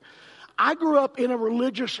sees it. I grew up in a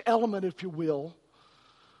religious element, if you will,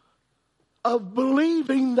 of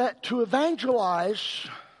believing that to evangelize,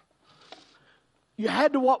 you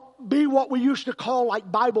had to be what we used to call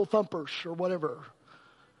like Bible thumpers or whatever.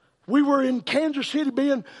 We were in Kansas City,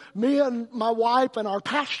 me and my wife and our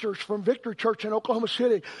pastors from Victory Church in Oklahoma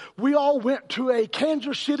City. We all went to a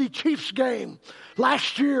Kansas City Chiefs game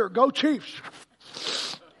last year. Go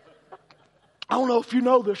Chiefs. I don't know if you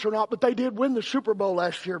know this or not, but they did win the Super Bowl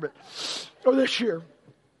last year, or this year.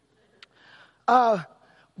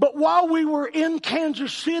 But while we were in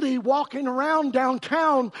Kansas City walking around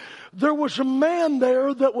downtown, there was a man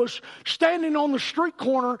there that was standing on the street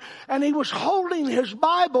corner, and he was holding his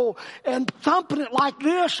Bible and thumping it like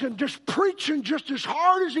this and just preaching just as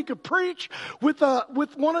hard as he could preach with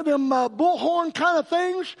one of them bullhorn kind of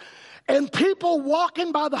things. And people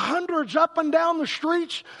walking by the hundreds up and down the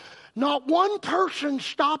streets, not one person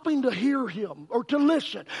stopping to hear him or to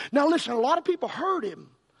listen. Now listen, a lot of people heard him,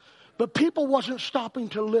 but people wasn't stopping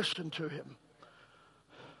to listen to him.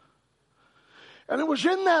 And it was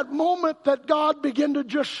in that moment that God began to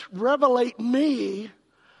just revelate me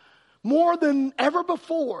more than ever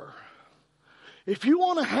before. If you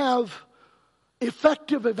want to have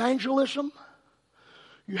effective evangelism,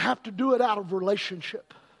 you have to do it out of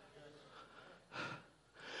relationship.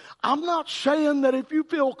 I'm not saying that if you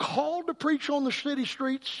feel called to preach on the city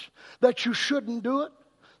streets that you shouldn't do it.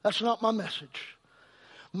 That's not my message.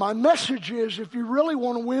 My message is, if you really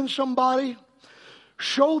want to win somebody,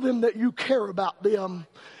 show them that you care about them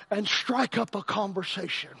and strike up a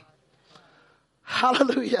conversation.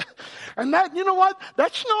 Hallelujah. And that, you know what?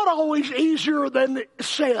 That's not always easier than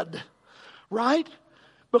said, right?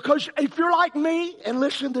 Because if you're like me, and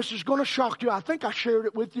listen, this is going to shock you. I think I shared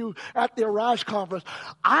it with you at the Arise conference.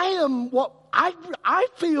 I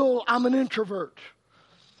feel I'm an introvert.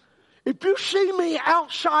 If you see me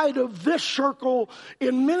outside of this circle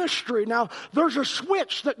in ministry, now there's a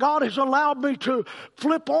switch that God has allowed me to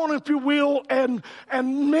flip on, if you will, and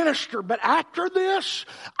minister. But after this,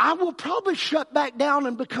 I will probably shut back down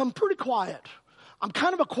and become pretty quiet. I'm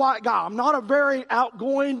kind of a quiet guy. I'm not a very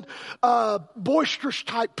outgoing, boisterous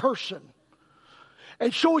type person.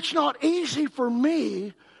 And so it's not easy for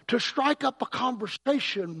me to strike up a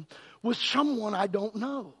conversation with someone I don't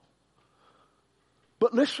know.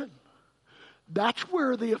 But listen. That's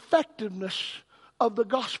where the effectiveness of the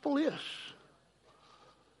gospel is.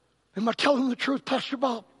 Am I telling the truth, Pastor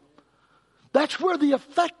Bob? That's where the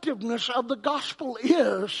effectiveness of the gospel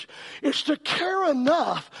is to care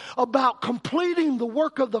enough about completing the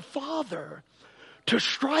work of the Father to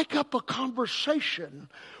strike up a conversation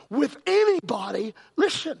with anybody.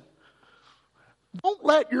 Listen, don't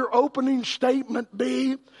let your opening statement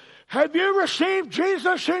be, have you received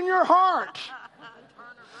Jesus in your heart?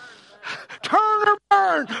 Turn or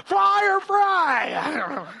burn, fly or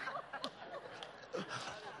fry.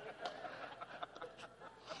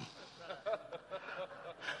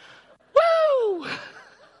 Woo!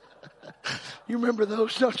 You remember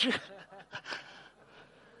those, don't you?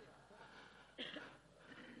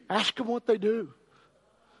 Ask them what they do.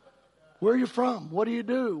 Where are you from? What do you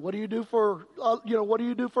do? What do you do for, what do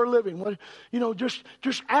you do for a living?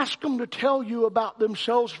 Just ask them to tell you about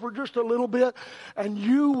themselves for just a little bit, and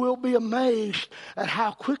you will be amazed at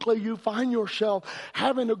how quickly you find yourself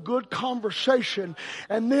having a good conversation.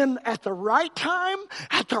 And then at the right time,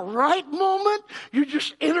 at the right moment, you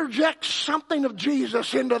just interject something of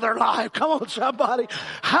Jesus into their life. Come on, somebody.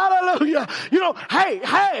 Hallelujah.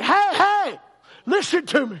 Hey, listen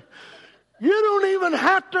to me. You don't even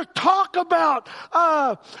have to talk about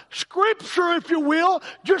Scripture, if you will.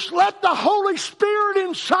 Just let the Holy Spirit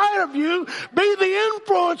inside of you be the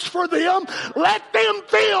influence for them. Let them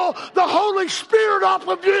feel the Holy Spirit off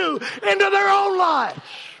of you into their own lives.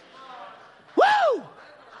 Woo!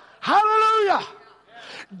 Hallelujah!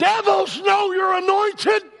 Devils know you're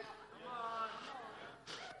anointed.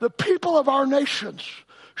 The people of our nations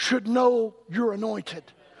should know you're anointed.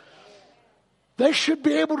 They should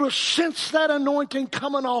be able to sense that anointing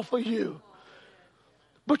coming off of you.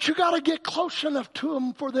 But you got to get close enough to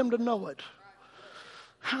them for them to know it.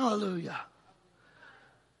 Hallelujah.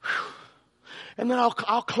 Whew. And then I'll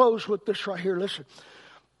close with this right here. Listen.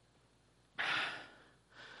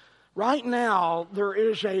 Right now, there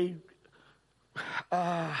is a...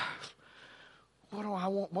 what do I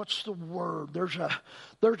want? What's the word? There's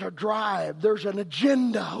a drive. There's an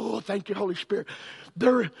agenda. Oh, thank you, Holy Spirit.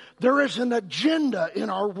 There is an agenda in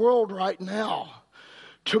our world right now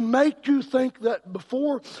to make you think that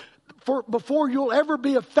before you'll ever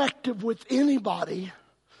be effective with anybody,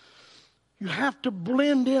 you have to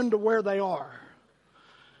blend into where they are.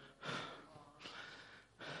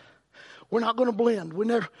 We're not going to blend.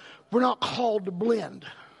 We're not called to blend.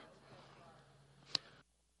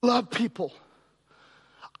 Love people.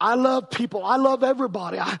 I love people. I love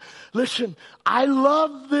everybody. I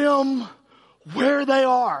love them where they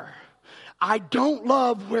are. I don't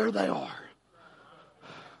love where they are.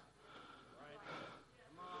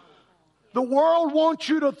 The world wants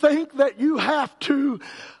you to think that you have to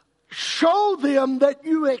show them that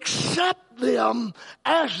you accept them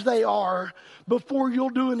as they are before you'll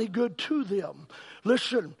do any good to them.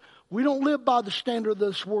 Listen, we don't live by the standard of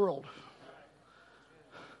this world.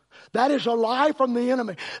 That is a lie from the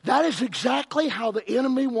enemy. That is exactly how the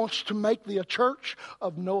enemy wants to make the church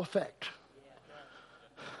of no effect.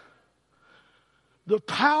 The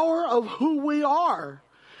power of who we are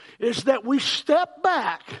is that we step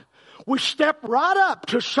back. We step right up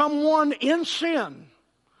to someone in sin.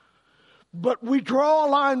 But we draw a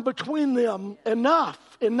line between them enough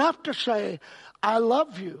to say, I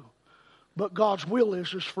love you. But God's will is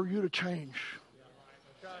for you to change.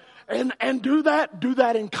 And do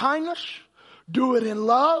that in kindness. Do it in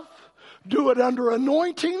love. Do it under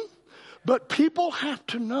anointing. But people have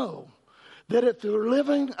to know that if they're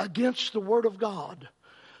living against the Word of God,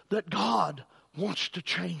 that God wants to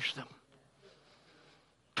change them.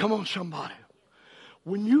 Come on, somebody.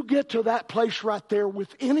 When you get to that place right there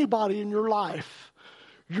with anybody in your life,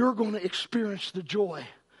 you're going to experience the joy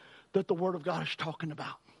that the Word of God is talking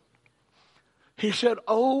about. He said,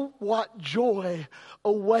 oh, what joy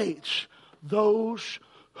awaits those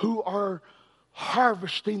who are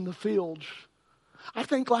harvesting the fields. I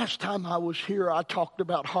think last time I was here, I talked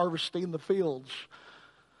about harvesting the fields.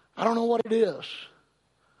 I don't know what it is.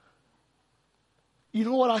 You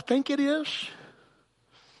know what I think it is?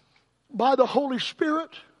 By the Holy Spirit,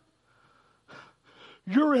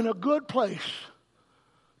 you're in a good place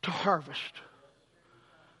to harvest.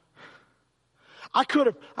 I could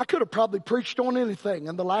have probably preached on anything.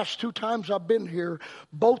 And the last 2 times I've been here,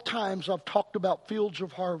 both times I've talked about fields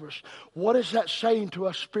of harvest. What is that saying to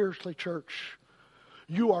us spiritually, church?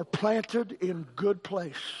 You are planted in good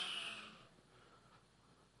place.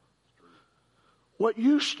 What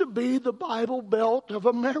used to be the Bible Belt of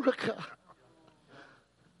America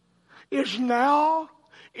is now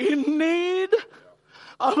in need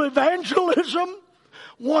of evangelism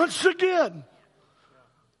once again.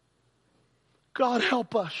 God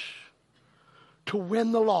help us to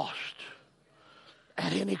win the lost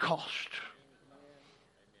at any cost.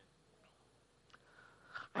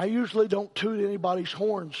 I usually don't toot anybody's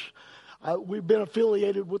horns. We've been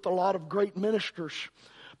affiliated with a lot of great ministers.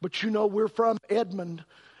 But you know, we're from Edmond,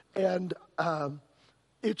 and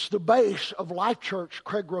it's the base of Life Church,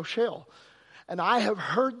 Craig Rochelle. And I have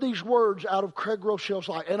heard these words out of Craig Rochelle's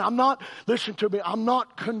life. And I'm not, listen to me, I'm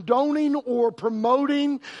not condoning or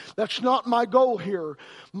promoting. That's not my goal here.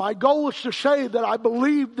 My goal is to say that I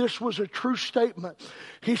believe this was a true statement.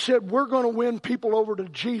 He said, we're going to win people over to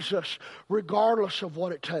Jesus regardless of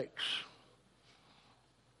what it takes.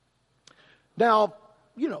 Now,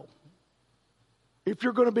 you know, if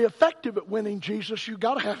you're going to be effective at winning Jesus, you've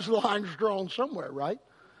got to have the lines drawn somewhere, right?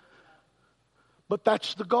 But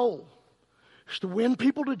that's the goal. It's to win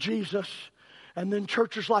people to Jesus, and then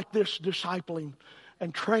churches like this discipling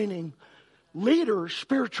and training leaders,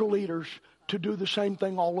 spiritual leaders, to do the same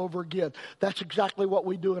thing all over again. That's exactly what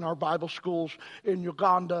we do in our Bible schools in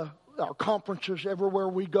Uganda, our conferences, everywhere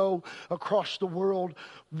we go across the world.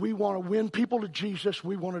 We want to win people to Jesus.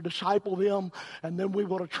 We want to disciple them, and then we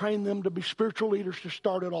want to train them to be spiritual leaders to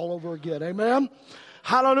start it all over again. Amen?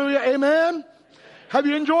 Hallelujah. Amen? Have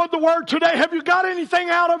you enjoyed the word today? Have you got anything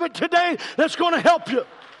out of it today that's going to help you?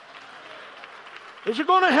 Is it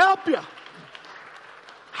going to help you?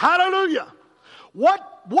 Hallelujah. What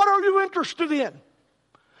are you interested in?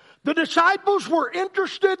 The disciples were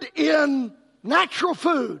interested in natural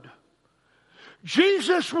food.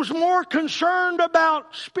 Jesus was more concerned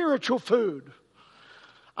about spiritual food.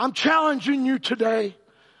 I'm challenging you today.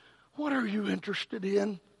 What are you interested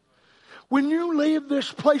in? When you leave this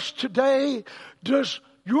place today, does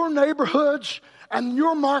your neighborhoods and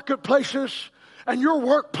your marketplaces and your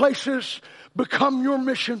workplaces become your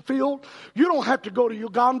mission field? You don't have to go to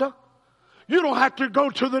Uganda. You don't have to go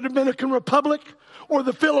to the Dominican Republic or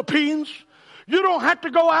the Philippines. You don't have to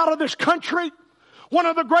go out of this country. One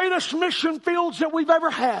of the greatest mission fields that we've ever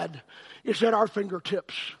had is at our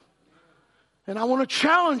fingertips. And I want to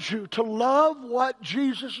challenge you to love what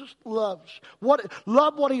Jesus loves.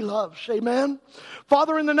 Love what He loves. Amen.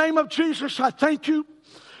 Father, in the name of Jesus, I thank you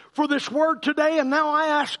for this word today. And now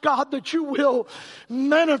I ask God that you will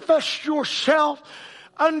manifest yourself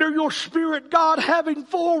under your Spirit, God, having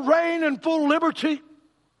full reign and full liberty.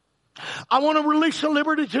 I want to release a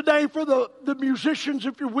liberty today for the musicians,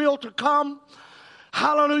 if you will, to come.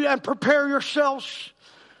 Hallelujah. And prepare yourselves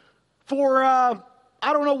for,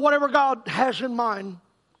 I don't know, whatever God has in mind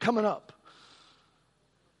coming up.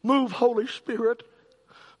 Move, Holy Spirit.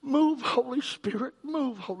 Move, Holy Spirit.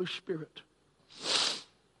 Move, Holy Spirit.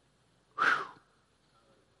 Whew.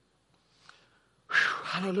 Whew.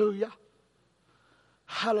 Hallelujah.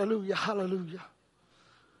 Hallelujah. Hallelujah.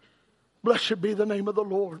 Blessed be the name of the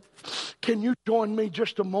Lord. Can you join me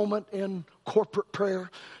just a moment in corporate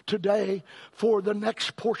prayer today for the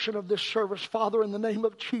next portion of this service? Father, in the name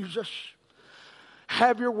of Jesus,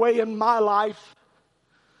 have your way in my life.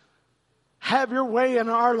 Have your way in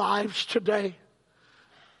our lives today.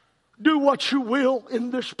 Do what you will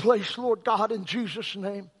in this place, Lord God, in Jesus'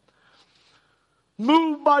 name.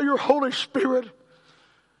 Move by your Holy Spirit.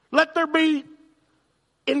 Let there be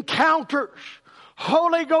encounters,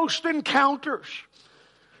 Holy Ghost encounters,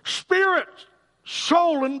 spirit,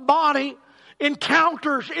 soul, and body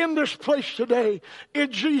encounters in this place today,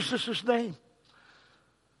 in Jesus' name.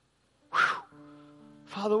 Whew.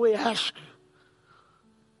 Father, we ask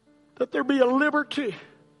that there be a liberty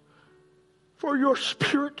for your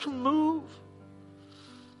Spirit to move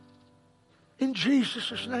in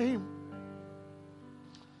Jesus' name.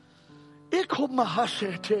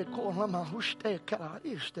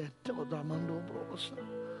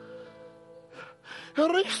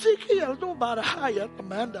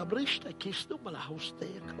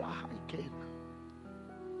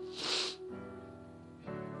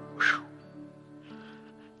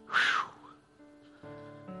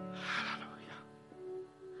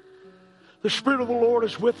 The Spirit of the Lord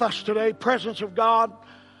is with us today. Presence of God,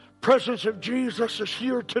 presence of Jesus is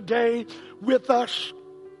here today with us.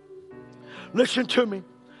 Listen to me.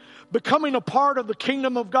 Becoming a part of the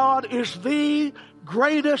kingdom of God is the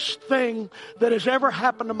greatest thing that has ever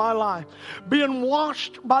happened to my life. Being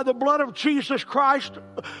washed by the blood of Jesus Christ,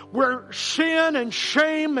 where sin and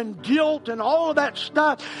shame and guilt and all of that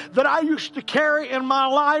stuff that I used to carry in my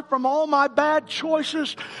life from all my bad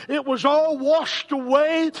choices, it was all washed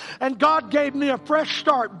away, and God gave me a fresh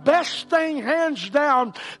start. Best thing, hands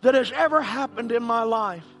down, that has ever happened in my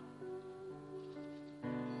life.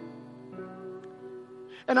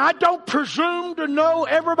 And I don't presume to know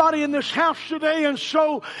everybody in this house today. And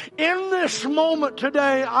so in this moment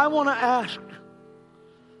today, I want to ask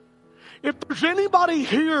if there's anybody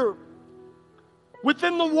here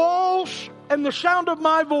within the walls and the sound of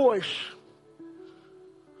my voice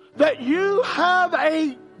that you have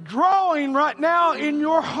a drawing right now in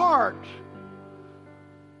your heart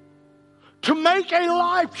to make a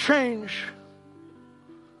life change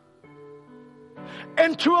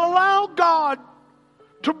and to allow God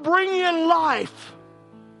to bring in life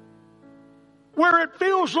where it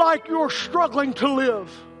feels like you're struggling to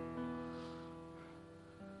live.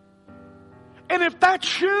 And if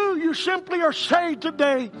that's you, you simply are saying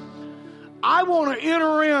today, I want to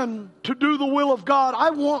enter in to do the will of God.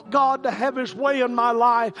 I want God to have His way in my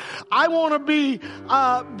life. I want to be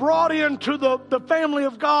brought into the family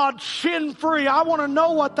of God sin-free. I want to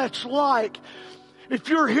know what that's like. If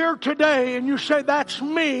you're here today and you say, that's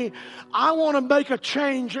me, I want to make a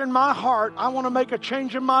change in my heart. I want to make a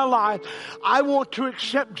change in my life. I want to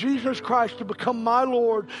accept Jesus Christ to become my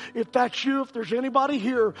Lord. If that's you, if there's anybody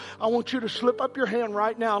here, I want you to slip up your hand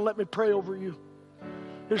right now and let me pray over you.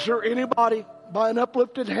 Is there anybody by an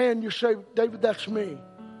uplifted hand you say, David, that's me.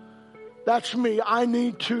 That's me. I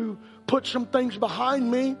need to put some things behind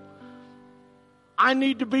me. I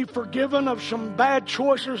need to be forgiven of some bad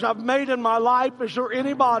choices I've made in my life. Is there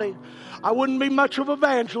anybody? I wouldn't be much of an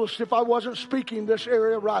evangelist if I wasn't speaking this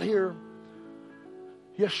area right here.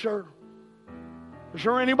 Yes, sir. Is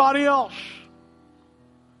there anybody else?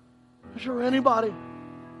 Is there anybody?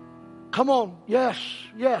 Come on. Yes,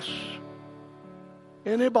 yes.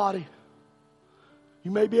 Anybody?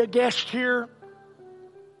 You may be a guest here.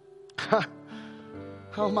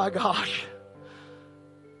 Oh my gosh.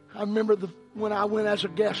 I remember when I went as a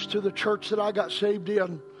guest to the church that I got saved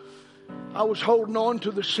in, I was holding on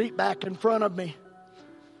to the seat back in front of me.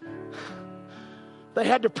 They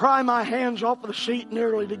had to pry my hands off of the seat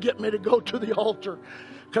nearly to get me to go to the altar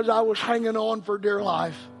because I was hanging on for dear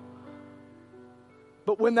life.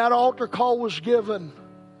 But when that altar call was given,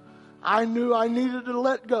 I knew I needed to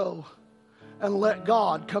let go and let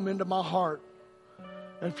God come into my heart.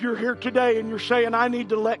 And if you're here today and you're saying, I need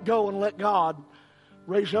to let go and let God,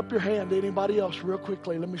 raise up your hand. Anybody else real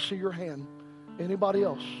quickly? Let me see your hand. Anybody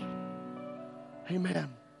else? Amen.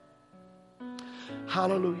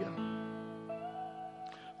 Hallelujah.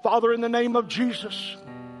 Father, in the name of Jesus,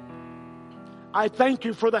 I thank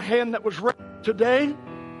you for the hand that was raised today.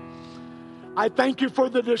 I thank you for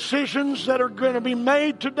the decisions that are going to be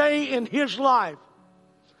made today in his life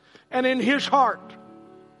and in his heart.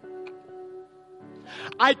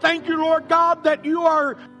 I thank you, Lord God, that you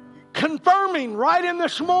are confirming right in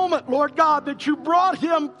this moment, Lord God, that you brought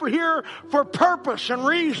him here for purpose and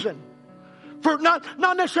reason. For not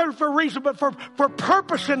necessarily for reason, but for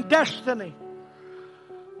purpose and destiny.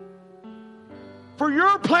 For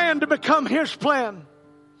your plan to become his plan.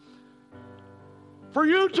 For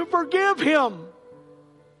you to forgive him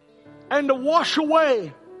and to wash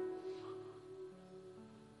away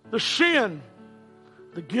the sin,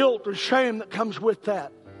 the guilt and shame that comes with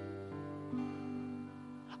that.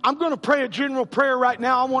 I'm going to pray a general prayer right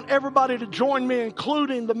now. I want everybody to join me,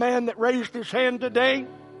 including the man that raised his hand today.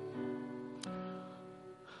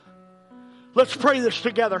 Let's pray this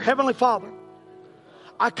together. Heavenly Father,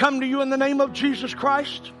 I come to you in the name of Jesus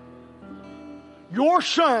Christ, your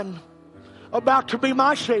Son, about to be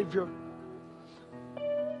my Savior.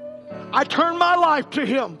 I turn my life to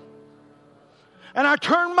him. And I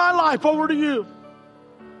turn my life over to you.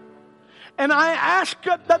 And I ask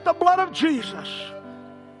that the blood of Jesus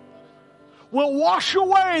will wash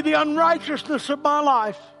away the unrighteousness of my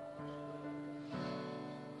life.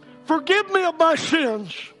 Forgive me of my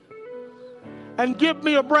sins and give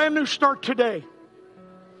me a brand new start today.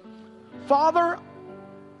 Father,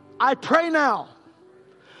 I pray now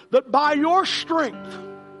that by your strength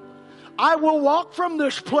I will walk from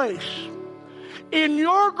this place in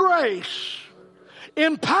your grace,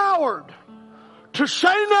 empowered to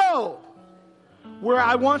say no where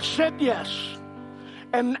I once said yes.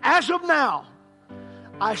 And as of now,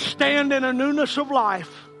 I stand in a newness of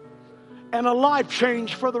life and a life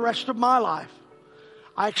change for the rest of my life.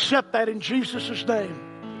 I accept that in Jesus' name.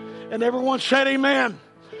 And everyone said amen.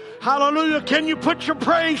 Hallelujah. Can you put your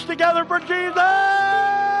praise together for Jesus?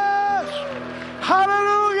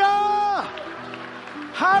 Hallelujah.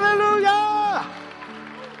 Hallelujah.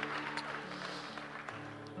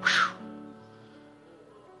 Whew.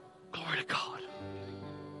 Glory to God.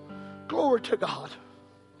 Glory to God.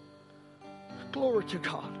 Glory to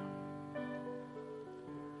God.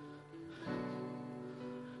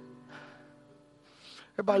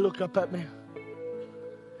 Everybody look up at me.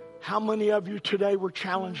 How many of you today were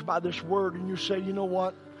challenged by this word and you say, you know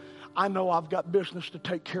what? I know I've got business to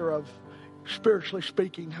take care of, spiritually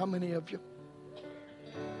speaking. How many of you?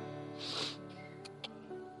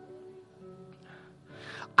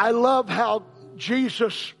 I love how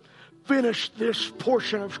Jesus finished this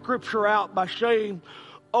portion of Scripture out by saying,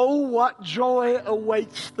 oh, what joy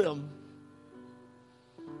awaits them.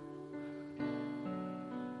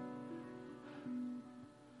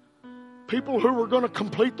 People who are going to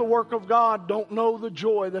complete the work of God don't know the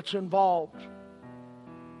joy that's involved.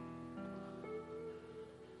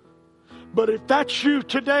 But if that's you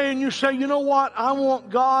today and you say, you know what, I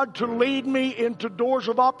want God to lead me into doors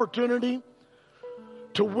of opportunity,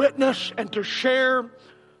 to witness and to share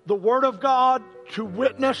the Word of God, to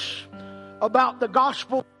witness about the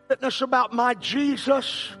gospel, witness about my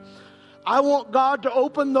Jesus. I want God to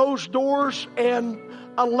open those doors and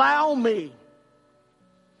allow me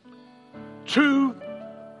to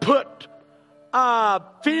put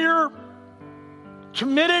fear,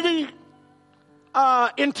 timidity,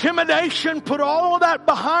 intimidation, put all of that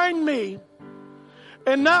behind me,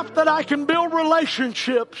 enough that I can build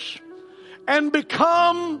relationships and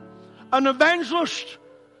become an evangelist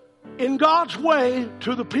in God's way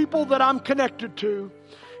to the people that I'm connected to.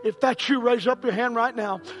 If that's you, raise up your hand right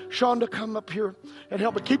now. Shonda, come up here and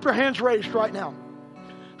help me. Keep your hands raised right now.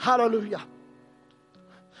 Hallelujah.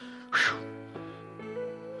 Whew.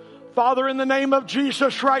 Father, in the name of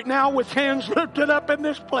Jesus right now, with hands lifted up in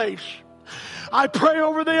this place, I pray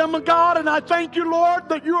over them, God, and I thank you, Lord,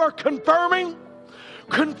 that you are confirming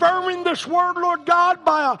this word, Lord God,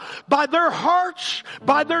 by their hearts,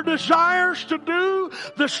 by their desires to do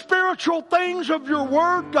the spiritual things of your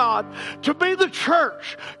word, God, to be the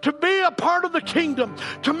church, to be a part of the kingdom,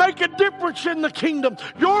 to make a difference in the kingdom,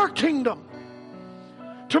 your kingdom,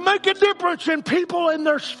 to make a difference in people in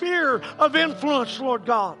their sphere of influence, Lord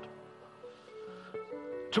God.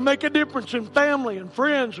 To make a difference in family and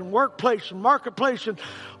friends and workplace and marketplace and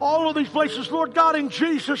all of these places. Lord God, in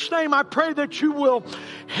Jesus' name, I pray that you will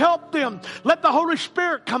help them. Let the Holy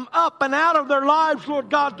Spirit come up and out of their lives, Lord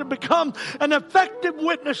God, to become an effective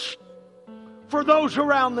witness for those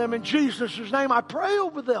around them. In Jesus' name, I pray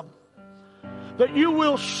over them that you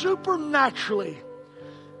will supernaturally,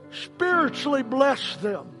 spiritually bless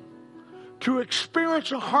them to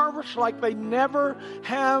experience a harvest like they never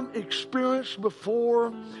have experienced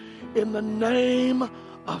before. In the name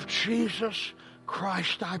of Jesus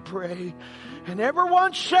Christ, I pray. And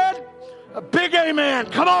everyone said a big amen.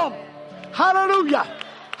 Come on. Hallelujah.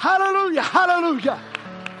 Hallelujah. Hallelujah.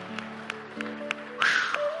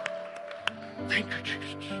 Whew. Thank you,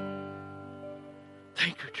 Jesus.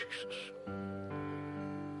 Thank you, Jesus. Jesus.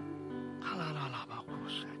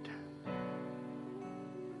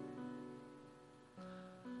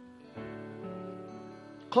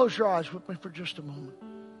 Close your eyes with me for just a moment.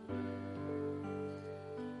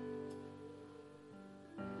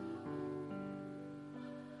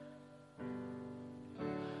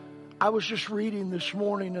 I was just reading this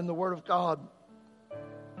morning in the Word of God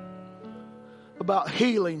about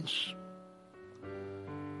healings.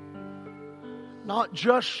 Not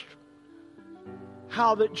just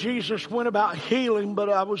how that Jesus went about healing, but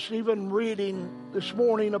I was even reading this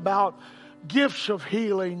morning about gifts of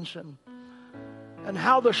healings and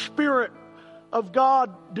how the Spirit of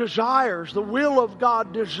God desires, the will of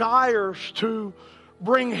God desires to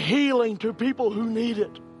bring healing to people who need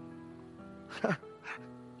it.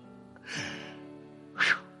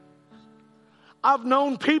 I've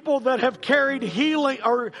known people that have carried healing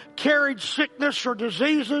or carried sickness or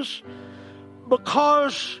diseases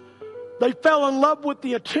because they fell in love with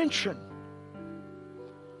the attention.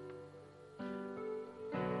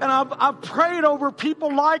 And I've prayed over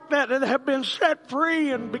people like that have been set free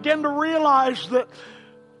and began to realize that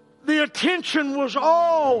the attention was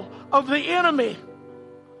all of the enemy,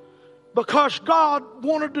 because God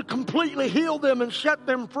wanted to completely heal them and set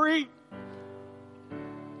them free.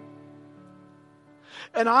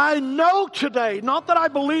 And I know today, not that I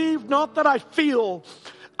believe, not that I feel,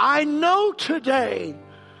 I know today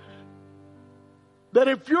that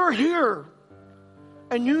if you're here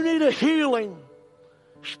and you need a healing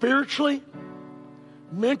spiritually,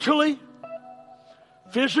 mentally,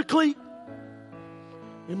 physically,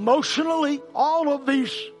 emotionally, all of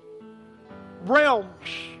these realms,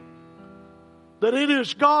 that it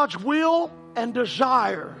is God's will and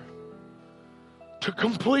desire to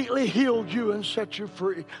completely heal you and set you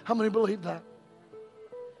free. How many believe that?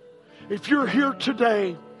 If you're here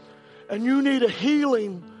today and you need a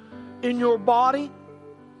healing in your body,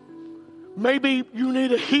 maybe you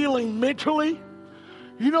need a healing mentally.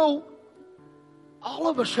 You know, all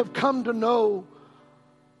of us have come to know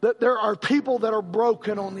that there are people that are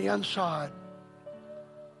broken on the inside.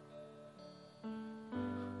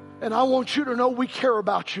 And I want you to know we care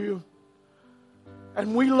about you.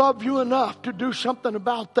 And we love you enough to do something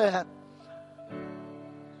about that.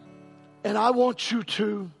 And I want you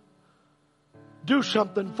to do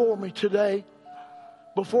something for me today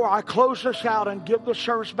before I close this out and give the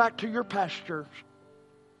service back to your pastors.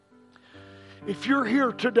 If you're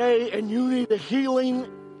here today and you need a healing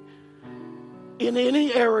in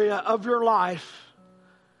any area of your life,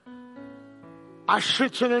 I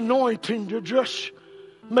sense an anointing to just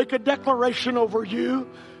make a declaration over you.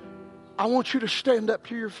 I want you to stand up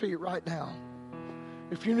to your feet right now.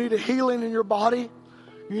 If you need a healing in your body,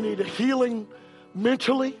 you need a healing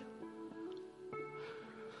mentally.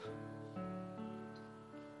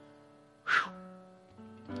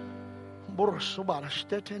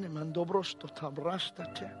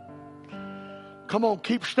 Come on,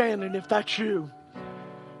 keep standing if that's you.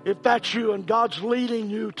 If that's you and God's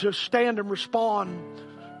leading you to stand and respond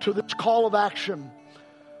to this call of action,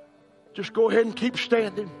 just go ahead and keep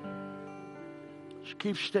standing. Just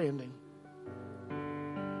keep standing.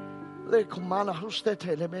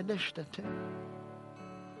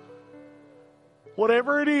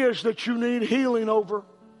 Whatever it is that you need healing over,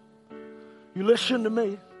 you listen to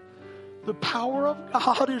me. The power of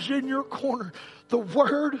God is in your corner. The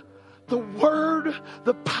word,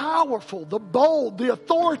 the powerful, the bold, the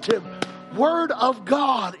authoritative word of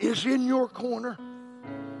God is in your corner.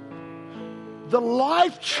 The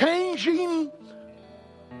life-changing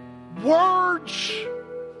words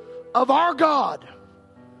of our God.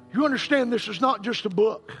 You understand this is not just a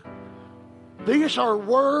book. These are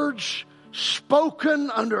words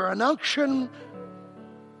spoken under an unction,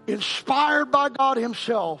 inspired by God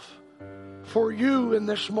Himself for you in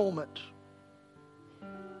this moment.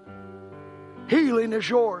 Healing is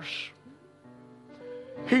yours.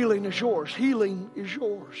 Healing is yours. Healing is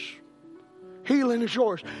yours. Healing is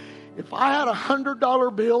yours. If I had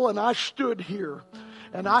 $100 bill and I stood here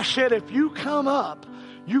and I said, if you come up,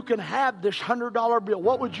 you can have this $100 bill,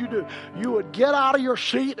 what would you do? You would get out of your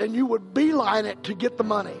seat and you would beeline it to get the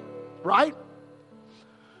money, right?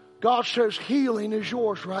 God says healing is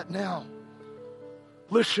yours right now.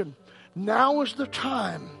 Listen, now is the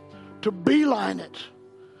time to beeline it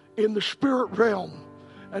in the spirit realm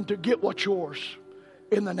and to get what's yours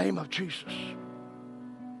in the name of Jesus.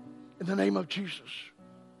 In the name of Jesus.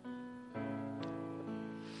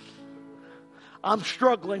 I'm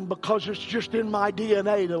struggling because it's just in my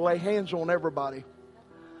DNA to lay hands on everybody.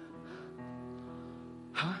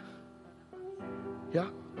 Huh? Yeah?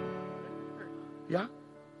 Yeah?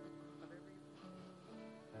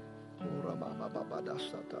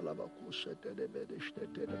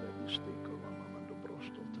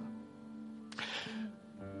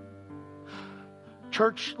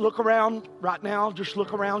 Church, look around right now. Just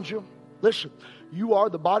look around you. Listen, you are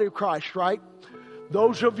the body of Christ, right?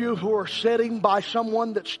 Those of you who are sitting by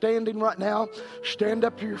someone that's standing right now, stand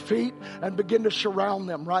up to your feet and begin to surround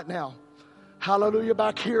them right now. Hallelujah.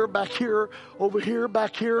 Back here, over here,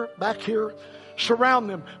 back here, back here. Surround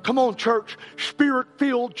them. Come on, church.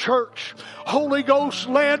 Spirit-filled church. Holy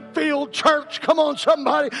Ghost-led filled church. Come on,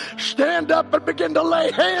 somebody. Stand up and begin to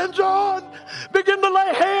lay hands on. Begin to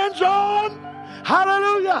lay hands on.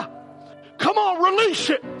 Hallelujah. Come on, release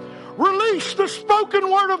it. Release the spoken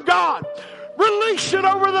word of God. Release it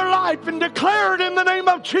over their life and declare it in the name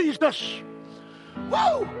of Jesus.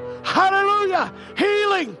 Woo! Hallelujah.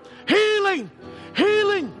 Healing, healing,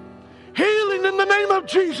 healing, healing in the name of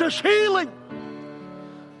Jesus. Healing.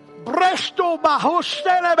 Bresto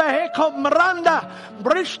bahostele beheko mranda.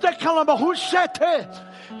 Briste kalabahusete.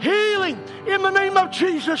 Healing in the name of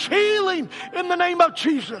Jesus. Healing in the name of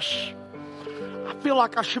Jesus. I feel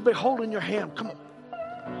like I should be holding your hand. Come on.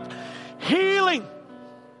 Healing.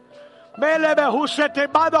 By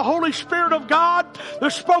the Holy Spirit of God, the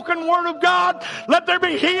spoken word of God, let there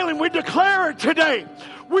be healing. We declare it today.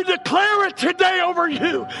 We declare it today over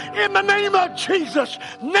you in the name of Jesus.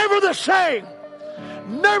 Never the same.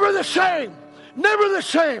 Never the same. Never the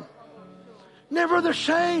same. Never the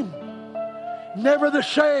same. Never the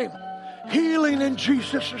same. Healing in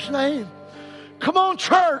Jesus' name. Come on,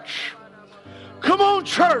 church. Come on,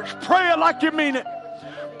 church. Pray it like you mean it.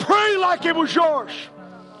 Pray like it was yours.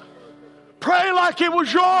 Pray like it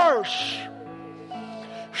was yours.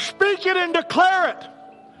 Speak it and declare it.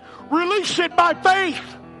 Release it by faith.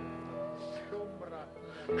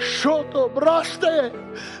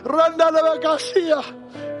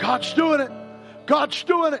 God's doing it. God's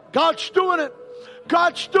doing it. God's doing it.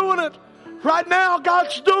 God's doing it. Right now,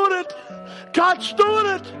 God's doing it. God's doing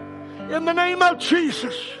it. In the name of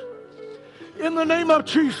Jesus. In the name of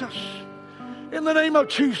Jesus. In the name of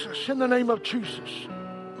Jesus. In the name of Jesus.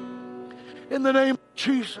 In the name of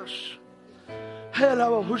Jesus.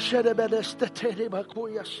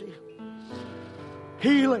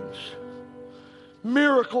 Healings.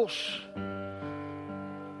 Miracles.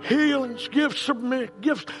 Healings. Gifts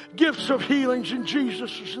of healings in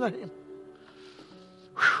Jesus' name.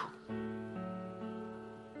 Whew.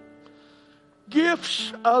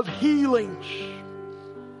 Gifts of healings.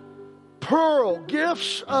 Pearl,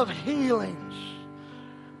 gifts of healings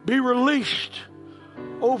be released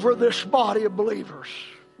over this body of believers.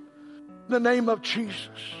 In the name of Jesus.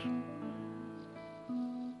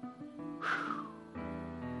 Whew.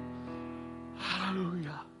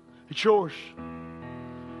 Hallelujah. It's yours.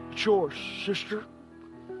 It's yours, sister.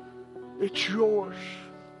 It's yours.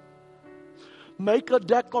 Make a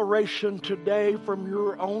declaration today from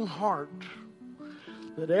your own heart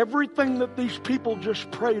that everything that these people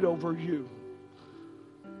just prayed over you,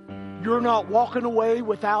 you're not walking away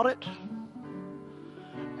without it.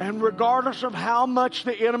 And regardless of how much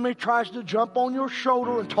the enemy tries to jump on your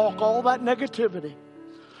shoulder and talk all that negativity,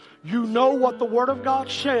 you know what the Word of God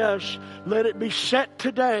says. Let it be set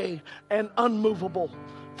today and unmovable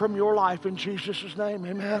from your life in Jesus' name.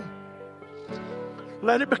 Amen.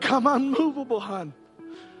 Let it become unmovable, hon.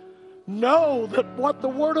 Know that what the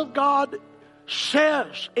Word of God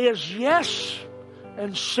says is yes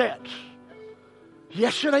and set.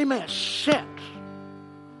 Yes and amen. Set.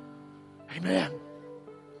 Amen.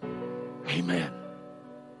 Amen.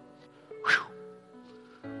 Whew.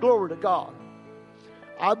 Glory to God.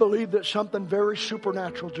 I believe that something very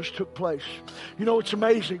supernatural just took place. You know, it's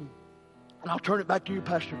amazing. And I'll turn it back to you,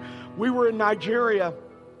 Pastor. We were in Nigeria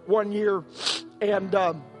one year, and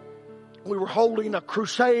we were holding a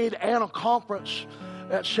crusade and a conference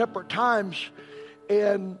at separate times.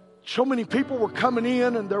 And so many people were coming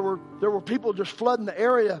in, and there were people just flooding the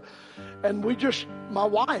area. And my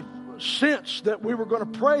wife sensed that we were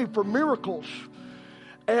going to pray for miracles.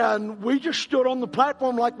 And we just stood on the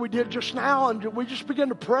platform like we did just now, and we just began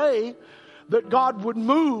to pray that God would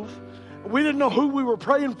move. We didn't know who we were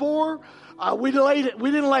praying for. We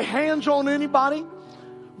didn't lay hands on anybody.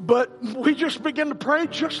 But we just began to pray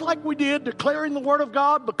just like we did, declaring the Word of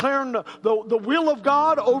God, declaring the will of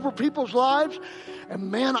God over people's lives. And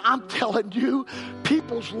man, I'm telling you,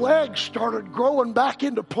 people's legs started growing back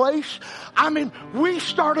into place. I mean, we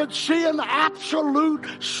started seeing absolute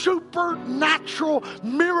supernatural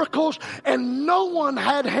miracles, and no one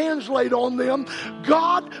had hands laid on them.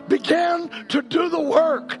 God began to do the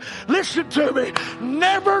work. Listen to me.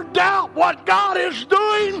 Never doubt what God is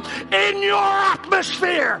doing in your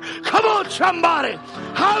atmosphere. Come on, somebody.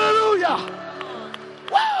 Hallelujah.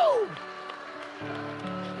 Woo!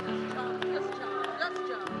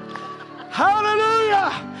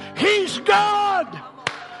 Hallelujah! He's God,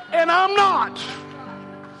 and I'm not.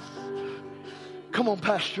 Come on,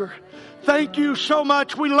 Pastor. Thank you so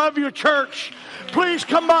much. We love you, church. Please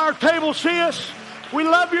come by our table, see us. We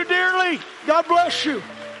love you dearly. God bless you.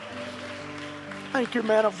 Thank you,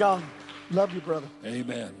 man of God. Love you, brother.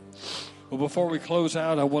 Amen. Well, before we close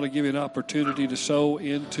out, I want to give you an opportunity to sow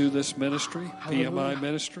into this ministry, PMI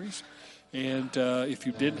Ministries. And if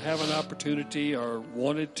you didn't have an opportunity or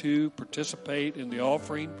wanted to participate in the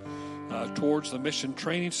offering towards the Mission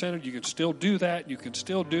Training Center, you can still do that. You can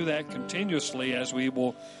still do that continuously as we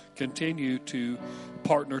will continue to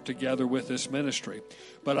partner together with this ministry.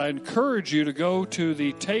 But I encourage you to go to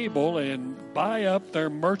the table and buy up their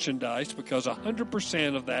merchandise, because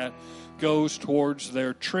 100% of that goes towards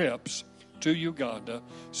their trips to Uganda.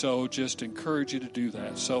 So just encourage you to do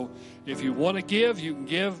that. So if you want to give, you can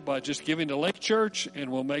give by just giving to Lake Church,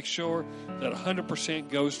 and we'll make sure that 100%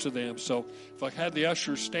 goes to them. So if I had the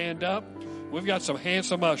ushers stand up, we've got some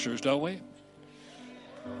handsome ushers, don't we?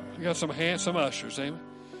 We got some handsome ushers, amen.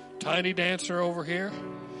 Tiny dancer over here.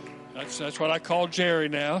 That's what I call Jerry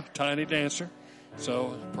now, tiny dancer.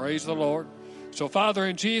 So praise the Lord. So, Father,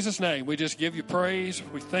 in Jesus' name, we just give you praise.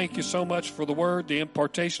 We thank you so much for the word, the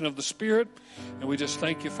impartation of the Spirit. And we just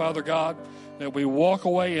thank you, Father God, that we walk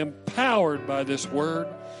away empowered by this word,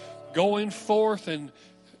 going forth and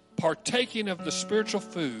partaking of the spiritual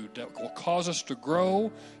food that will cause us to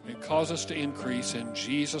grow and cause us to increase. In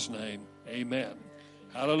Jesus' name, amen.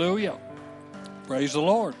 Hallelujah. Praise the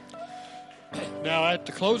Lord. Now, at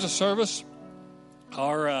the close of service,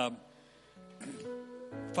 our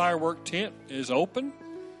firework tent is open.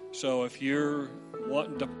 So if you're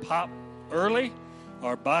wanting to pop early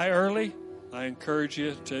or buy early, I encourage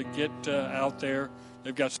you to get out there.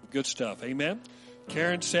 They've got some good stuff. Amen.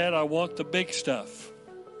 Karen said, I want the big stuff.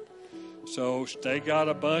 So they got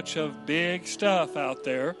a bunch of big stuff out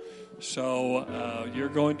there. So you're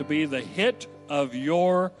going to be the hit of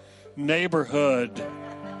your neighborhood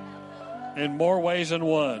in more ways than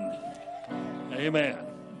one. Amen.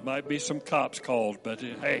 Might be some cops called, but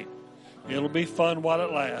hey, it'll be fun while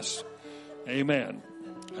it lasts. Amen.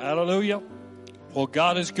 Hallelujah. Well,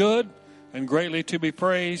 God is good and greatly to be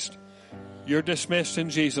praised. You're dismissed in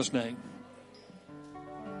Jesus' name.